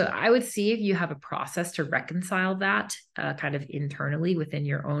 So I would see if you have a process to reconcile that kind of internally within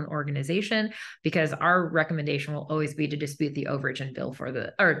your own organization, because our recommendation will always be to dispute the overage and bill for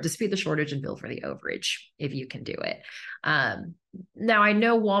dispute the shortage and bill for the overage if you can do it. Now I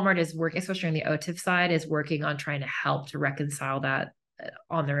know Walmart is working, especially on the OTIF side, is working on trying to help to reconcile that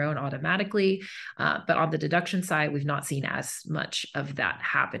on their own automatically. But on the deduction side, we've not seen as much of that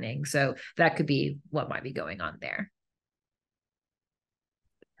happening. So that could be what might be going on there.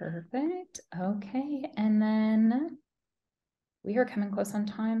 Perfect. Okay. And then We are coming close on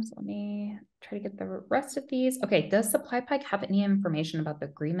time, so let me try to get the rest of these. Okay, does SupplyPike have any information about the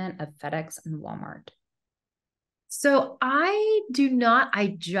agreement of FedEx and Walmart? So I do not.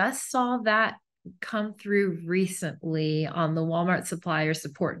 I just saw that come through recently on the Walmart supplier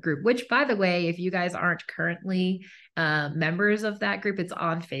support group, which, by the way, if you guys aren't currently members of that group, it's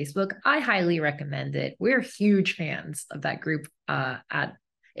on Facebook. I highly recommend it. We're huge fans of that group at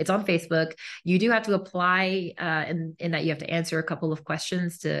it's on Facebook. You do have to apply in that you have to answer a couple of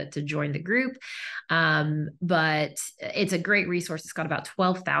questions to join the group. But it's a great resource. It's got about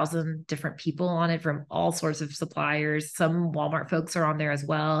 12,000 different people on it from all sorts of suppliers. Some Walmart folks are on there as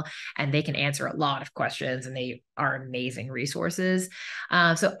well, and they can answer a lot of questions, and they are amazing resources.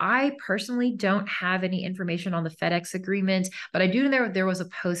 So I personally don't have any information on the FedEx agreement, but I do know there was a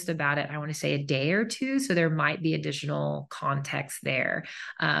post about it, I want to say a day or two. So there might be additional context there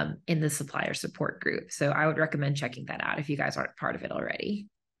in the supplier support group. So I would recommend checking that out if you guys aren't part of it already.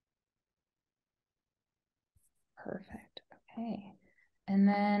 Perfect. Okay. And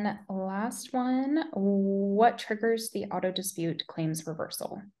then last one, what triggers the auto dispute claims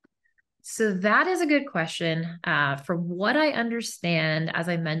reversal? So that is a good question. From what I understand, as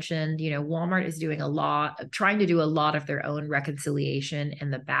I mentioned, Walmart is doing trying to do a lot of their own reconciliation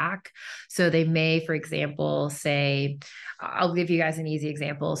in the back. So they may, for example, say, I'll give you guys an easy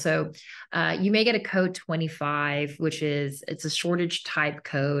example. So you may get a code 25, it's a shortage type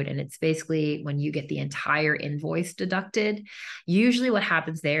code. And it's basically when you get the entire invoice deducted. Usually what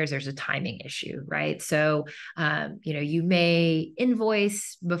happens there's a timing issue, right? So, you may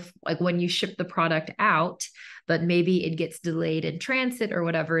invoice like when you ship the product out, but maybe it gets delayed in transit or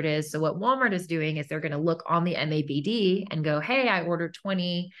whatever it is. So what Walmart is doing is they're going to look on the MABD and go, hey, I ordered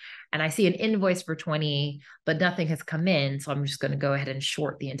 20 and I see an invoice for 20, but nothing has come in. So I'm just going to go ahead and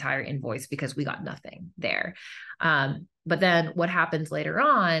short the entire invoice because we got nothing there. But then what happens later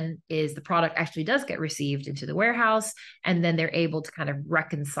on is the product actually does get received into the warehouse, and then they're able to kind of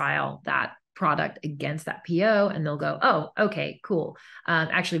reconcile that product against that PO, and they'll go, oh, okay, cool.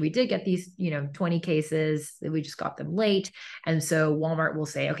 Actually, we did get these, 20 cases. We just got them late. And so Walmart will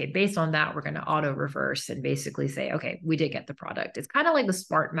say, okay, based on that, we're going to auto reverse and basically say, okay, we did get the product. It's kind of like the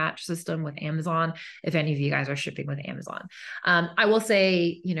smart match system with Amazon, if any of you guys are shipping with Amazon. I will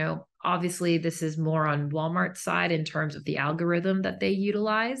say, obviously, this is more on Walmart's side in terms of the algorithm that they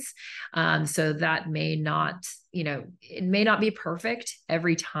utilize. So that may not, it may not be perfect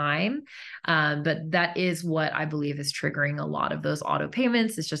every time, but that is what I believe is triggering a lot of those auto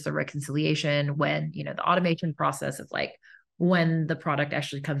payments. It's just a reconciliation when, the automation process of like when the product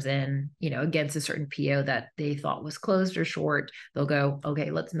actually comes in, against a certain PO that they thought was closed or short, they'll go,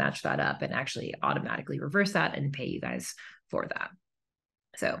 okay, let's match that up and actually automatically reverse that and pay you guys for that.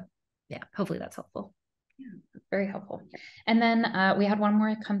 So yeah, hopefully that's helpful. Yeah, very helpful. And then we had one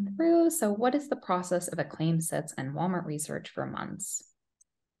more come through. So what is the process of a claim sits and Walmart research for months?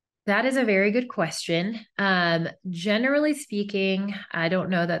 That is a very good question. Generally speaking, I don't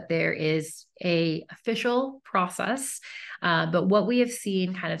know that there is a official process, but what we have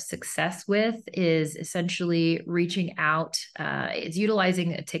seen kind of success with is essentially reaching out. It's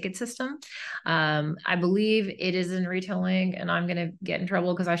utilizing a ticket system. I believe it is in retailing, and I'm going to get in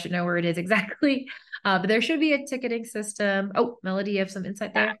trouble because I should know where it is exactly. But there should be a ticketing system. Oh, Melodie, you have some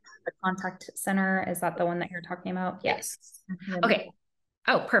insight there? The contact center, is that the one that you're talking about? Yes. Okay.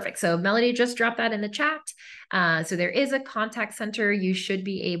 Oh, perfect. So Melodie just dropped that in the chat. So there is a contact center. You should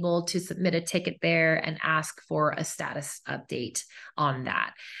be able to submit a ticket there and ask for a status update on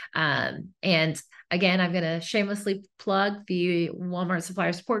that. And again, I'm going to shamelessly plug the Walmart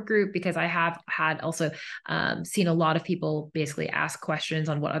Supplier Support Group because I have had also seen a lot of people basically ask questions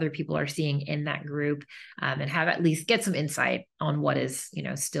on what other people are seeing in that group, and have at least get some insight on what is,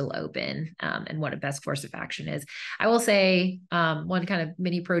 still open, and what a best course of action is. I will say one kind of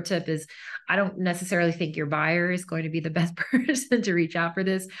mini pro tip is I don't necessarily think your buyer is going to be the best person to reach out for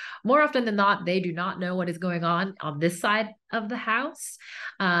this. More often than not, they do not know what is going on this side of the house.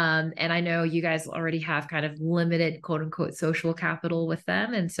 And I know you guys already have kind of limited quote unquote social capital with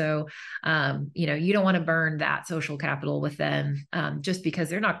them. And so, you don't want to burn that social capital with them just because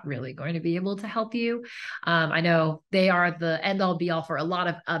they're not really going to be able to help you. I know they are the end all be all for a lot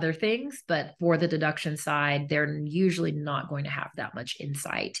of other things, but for the deduction side, they're usually not going to have that much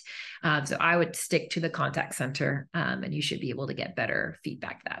insight. So I would stick to the contact center, and you should be able to get better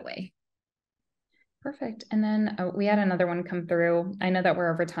feedback that way. Perfect. And then we had another one come through. I know that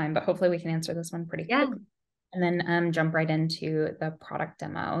we're over time, but hopefully we can answer this one pretty quick. And then jump right into the product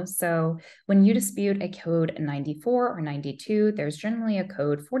demo. So when you dispute a code 94 or 92, there's generally a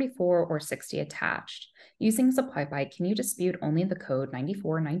code 44 or 60 attached. Using SupplyPike, can you dispute only the code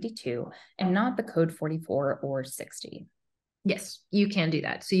 9492 and not the code 44 or 60? Yes, you can do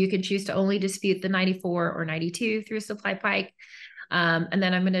that. So you can choose to only dispute the 94 or 92 through SupplyPike. And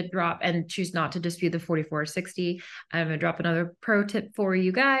then I'm going to drop and choose not to dispute the 44 or 60. I'm going to drop another pro tip for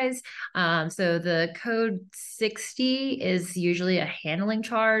you guys. So the code 60 is usually a handling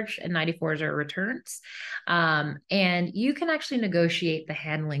charge and 94s are returns. And you can actually negotiate the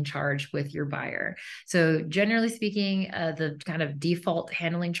handling charge with your buyer. So generally speaking, the kind of default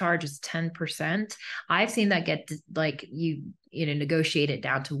handling charge is 10%. I've seen that get like negotiate it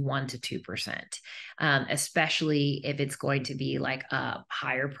down to 1% to 2%, especially if it's going to be like a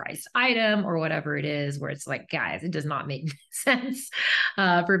higher priced item or whatever it is, where it's like, guys, it does not make sense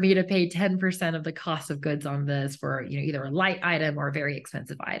for me to pay 10% of the cost of goods on this for either a light item or a very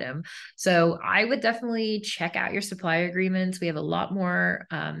expensive item. So I would definitely check out your supplier agreements. We have a lot more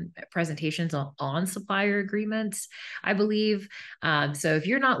presentations on supplier agreements, I believe. So if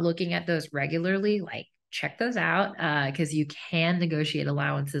you're not looking at those regularly, like, check those out because you can negotiate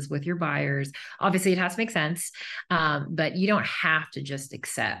allowances with your buyers. Obviously, it has to make sense, but you don't have to just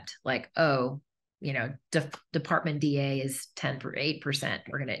accept like, oh, department DA is 8%.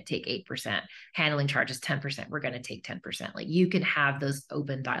 We're going to take 8%. Handling charge is 10%. We're going to take 10%. Like, you can have those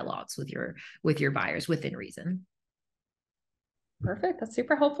open dialogues with your buyers within reason. Perfect. That's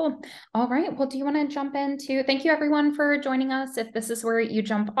super helpful. All right. Well, do you want to jump into, thank you everyone for joining us. If this is where you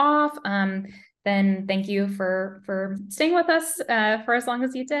jump off, then thank you for staying with us for as long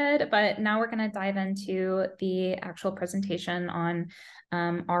as you did. But now we're going to dive into the actual presentation on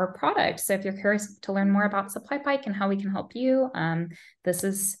our product. So if you're curious to learn more about SupplyPike and how we can help you,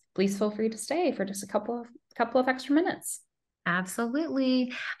 please feel free to stay for just a couple of extra minutes.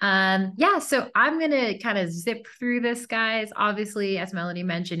 Absolutely. Yeah, so I'm going to kind of zip through this, guys. Obviously, as Melodie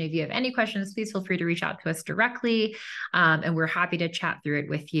mentioned, if you have any questions, please feel free to reach out to us directly, and we're happy to chat through it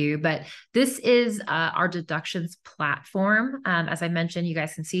with you. But this is our deductions platform. As I mentioned, you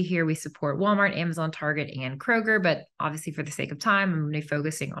guys can see here, we support Walmart, Amazon, Target, and Kroger, but obviously for the sake of time, I'm going to be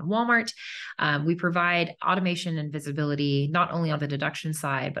focusing on Walmart. We provide automation and visibility, not only on the deduction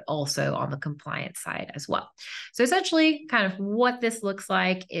side, but also on the compliance side as well. So essentially, kind of what this looks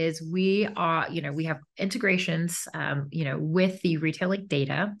like is we have integrations, with the retailing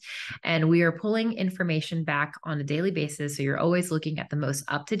data, and we are pulling information back on a daily basis. So you're always looking at the most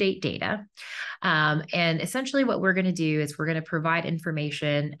up-to-date data. And essentially what we're going to do is we're going to provide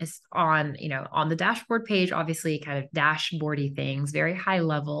information on the dashboard page, obviously kind of dashboardy things, very high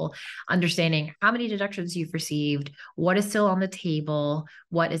level, understanding how many deductions you've received, what is still on the table,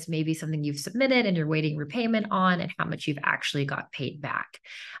 what is maybe something you've submitted and you're waiting repayment on, and how much you've actually got paid back.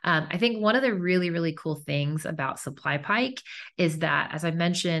 I think one of the really, really cool things about SupplyPike is that, as I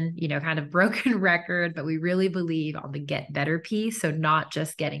mentioned, kind of broken record, but we really believe on the get better piece. So not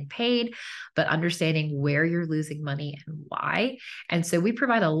just getting paid, but understanding where you're losing money and why. And so we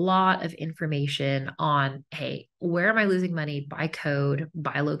provide a lot of information on, hey, where am I losing money by code,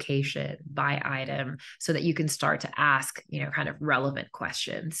 by location, by item, so that you can start to ask, kind of relevant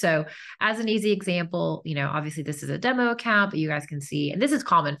questions. So as an easy example, obviously this is a demo account, but you guys can see, and this is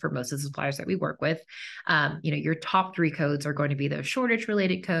common for most of the suppliers that we work with, your top 3 codes are going to be those shortage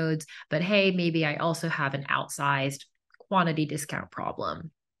related codes, but hey, maybe I also have an outsized quantity discount problem.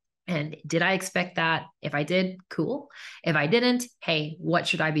 And did I expect that? If I did, cool. If I didn't, hey, what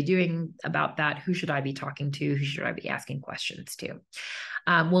should I be doing about that? Who should I be talking to? Who should I be asking questions to?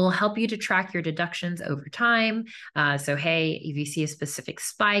 We'll help you to track your deductions over time. So, hey, if you see a specific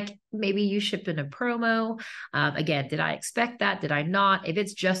spike, maybe you shipped in a promo. Again, did I expect that? Did I not? If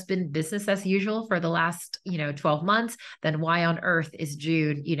it's just been business as usual for the last, 12 months, then why on earth is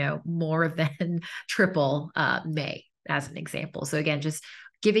June, more than triple May, as an example? So again, just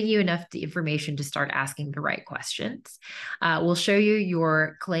giving you enough information to start asking the right questions. We'll show you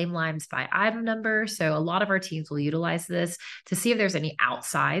your claim lines by item number. So a lot of our teams will utilize this to see if there's any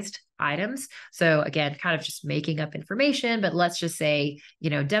outsized items. So again, kind of just making up information, but let's just say,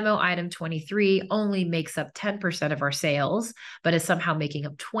 demo item 23 only makes up 10% of our sales, but is somehow making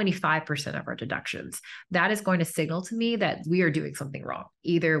up 25% of our deductions. That is going to signal to me that we are doing something wrong.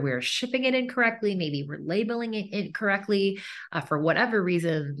 Either we're shipping it incorrectly, maybe we're labeling it incorrectly. For whatever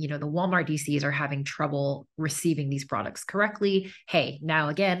reason, the Walmart DCs are having trouble receiving these products correctly. Hey, now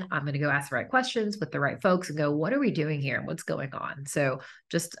again, I'm going to go ask the right questions with the right folks and go, what are we doing here? What's going on? So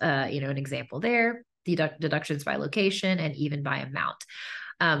just, an example there, deductions by location and even by amount.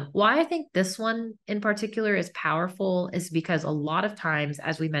 Why I think this one in particular is powerful is because a lot of times,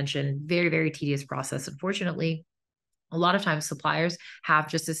 as we mentioned, very, very tedious process, unfortunately, A lot of times suppliers have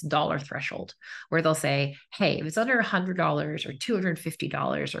just this dollar threshold where they'll say, hey, if it's under $100 or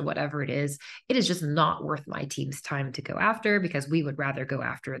 $250 or whatever it is just not worth my team's time to go after, because we would rather go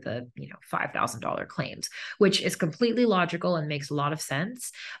after the, $5,000 claims, which is completely logical and makes a lot of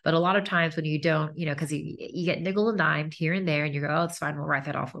sense. But a lot of times when you don't, because you get nickel and dimed here and there and you go, oh, it's fine, we'll write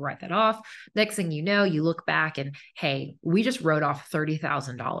that off. We'll write that off. Next thing you know, you look back and, hey, we just wrote off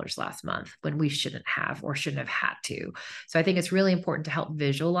 $30,000 last month when we shouldn't have or shouldn't have had to. So I think it's really important to help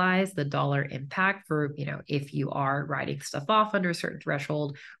visualize the dollar impact for, if you are writing stuff off under a certain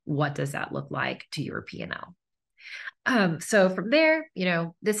threshold, what does that look like to your P&L? So from there,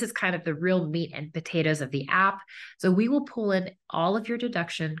 this is kind of the real meat and potatoes of the app. So we will pull in all of your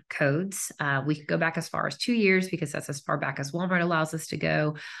deduction codes. We can go back as far as 2 years because that's as far back as Walmart allows us to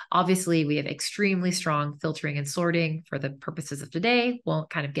go. Obviously, we have extremely strong filtering and sorting for the purposes of today.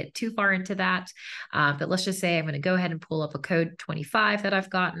 Won't kind of get too far into that. But let's just say I'm going to go ahead and pull up a code 25 that I've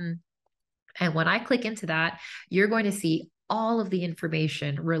gotten. And when I click into that, you're going to see all of the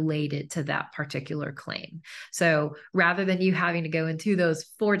information related to that particular claim. So rather than you having to go into those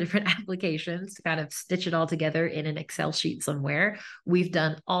 4 different applications to kind of stitch it all together in an Excel sheet somewhere, we've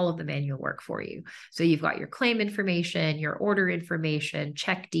done all of the manual work for you. So you've got your claim information, your order information,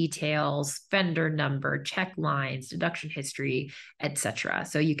 check details, vendor number, check lines, deduction history, etc.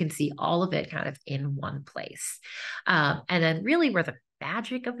 So you can see all of it kind of in one place. And then really where the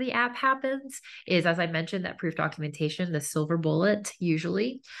magic of the app happens is, as I mentioned, that proof documentation, the silver bullet,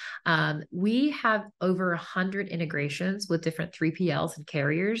 usually. We have over 100 integrations with different 3PLs and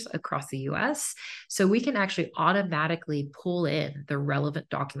carriers across the US. So we can actually automatically pull in the relevant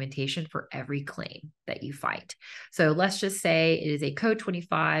documentation for every claim that you fight. So let's just say it is a code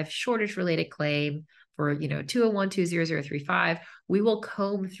 25 shortage related claim for 201-20035. We will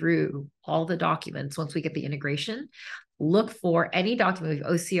comb through all the documents once we get the integration. Look for any document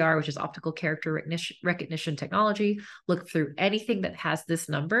with OCR, which is optical character recognition technology. Look through anything that has this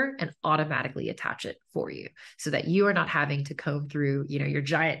number and automatically attach it for you so that you are not having to comb through, your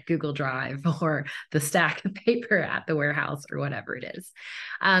giant Google Drive or the stack of paper at the warehouse or whatever it is.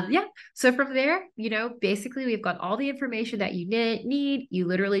 So from there, basically we've got all the information that you need. You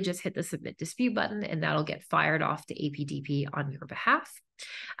literally just hit the submit dispute button and that'll get fired off to APDP on your behalf.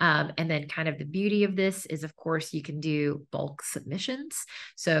 And then kind of the beauty of this is, of course, you can do bulk submissions.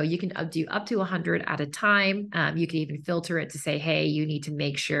 So you can do up to 100 at a time. You can even filter it to say, hey, you need to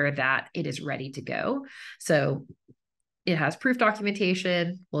make sure that it is ready to go. So it has proof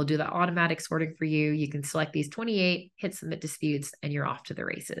documentation. We'll do the automatic sorting for you. You can select these 28, hit submit disputes, and you're off to the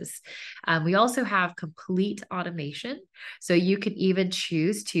races. We also have complete automation. So you can even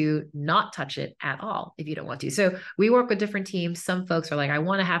choose to not touch it at all if you don't want to. So we work with different teams. Some folks are like, I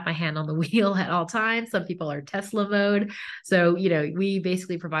want to have my hand on the wheel at all times. Some people are Tesla mode. So, we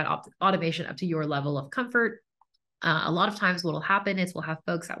basically provide automation up to your level of comfort. A lot of times what will happen is we'll have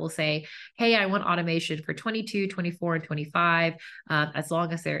folks that will say, hey, I want automation for 22, 24, and 25, as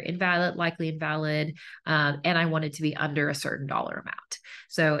long as they're invalid, likely invalid, and I want it to be under a certain dollar amount.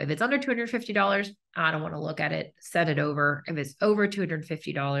 So if it's under $250, I don't want to look at it, send it over. If it's over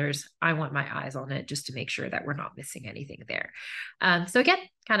 $250, I want my eyes on it just to make sure that we're not missing anything there. So again,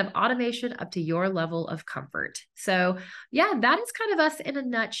 kind of automation up to your level of comfort. So yeah, that is kind of us in a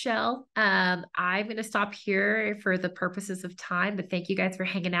nutshell. I'm going to stop here for the purposes of time, but thank you guys for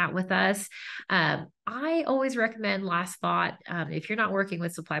hanging out with us. I always recommend, last thought, if you're not working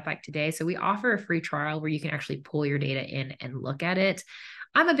with SupplyPike today, so we offer a free trial where you can actually pull your data in and look at it.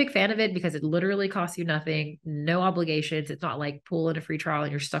 I'm a big fan of it because it literally costs you nothing, no obligations. It's not like pull in a free trial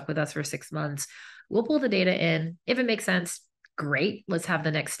and you're stuck with us for 6 months. We'll pull the data in. If it makes sense, great. Let's have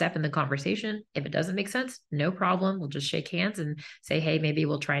the next step in the conversation. If it doesn't make sense, no problem. We'll just shake hands and say, hey, maybe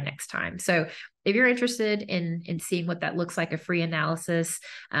we'll try next time. So if you're interested in seeing what that looks like, a free analysis,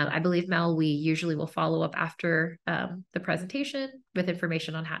 I believe, Mel, we usually will follow up after the presentation with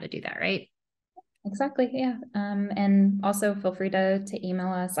information on how to do that, right? Exactly. Yeah. And also feel free to email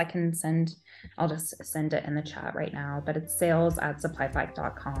us. I'll just send it in the chat right now, but it's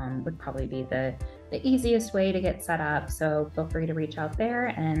sales@supplypike.com would probably be the easiest way to get set up. So feel free to reach out there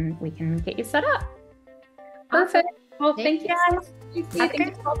and we can get you set up. Perfect. Well, thank you guys. Thank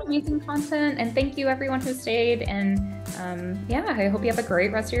you for all the amazing content, and thank you everyone who stayed. And I hope you have a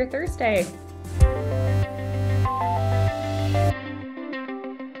great rest of your Thursday.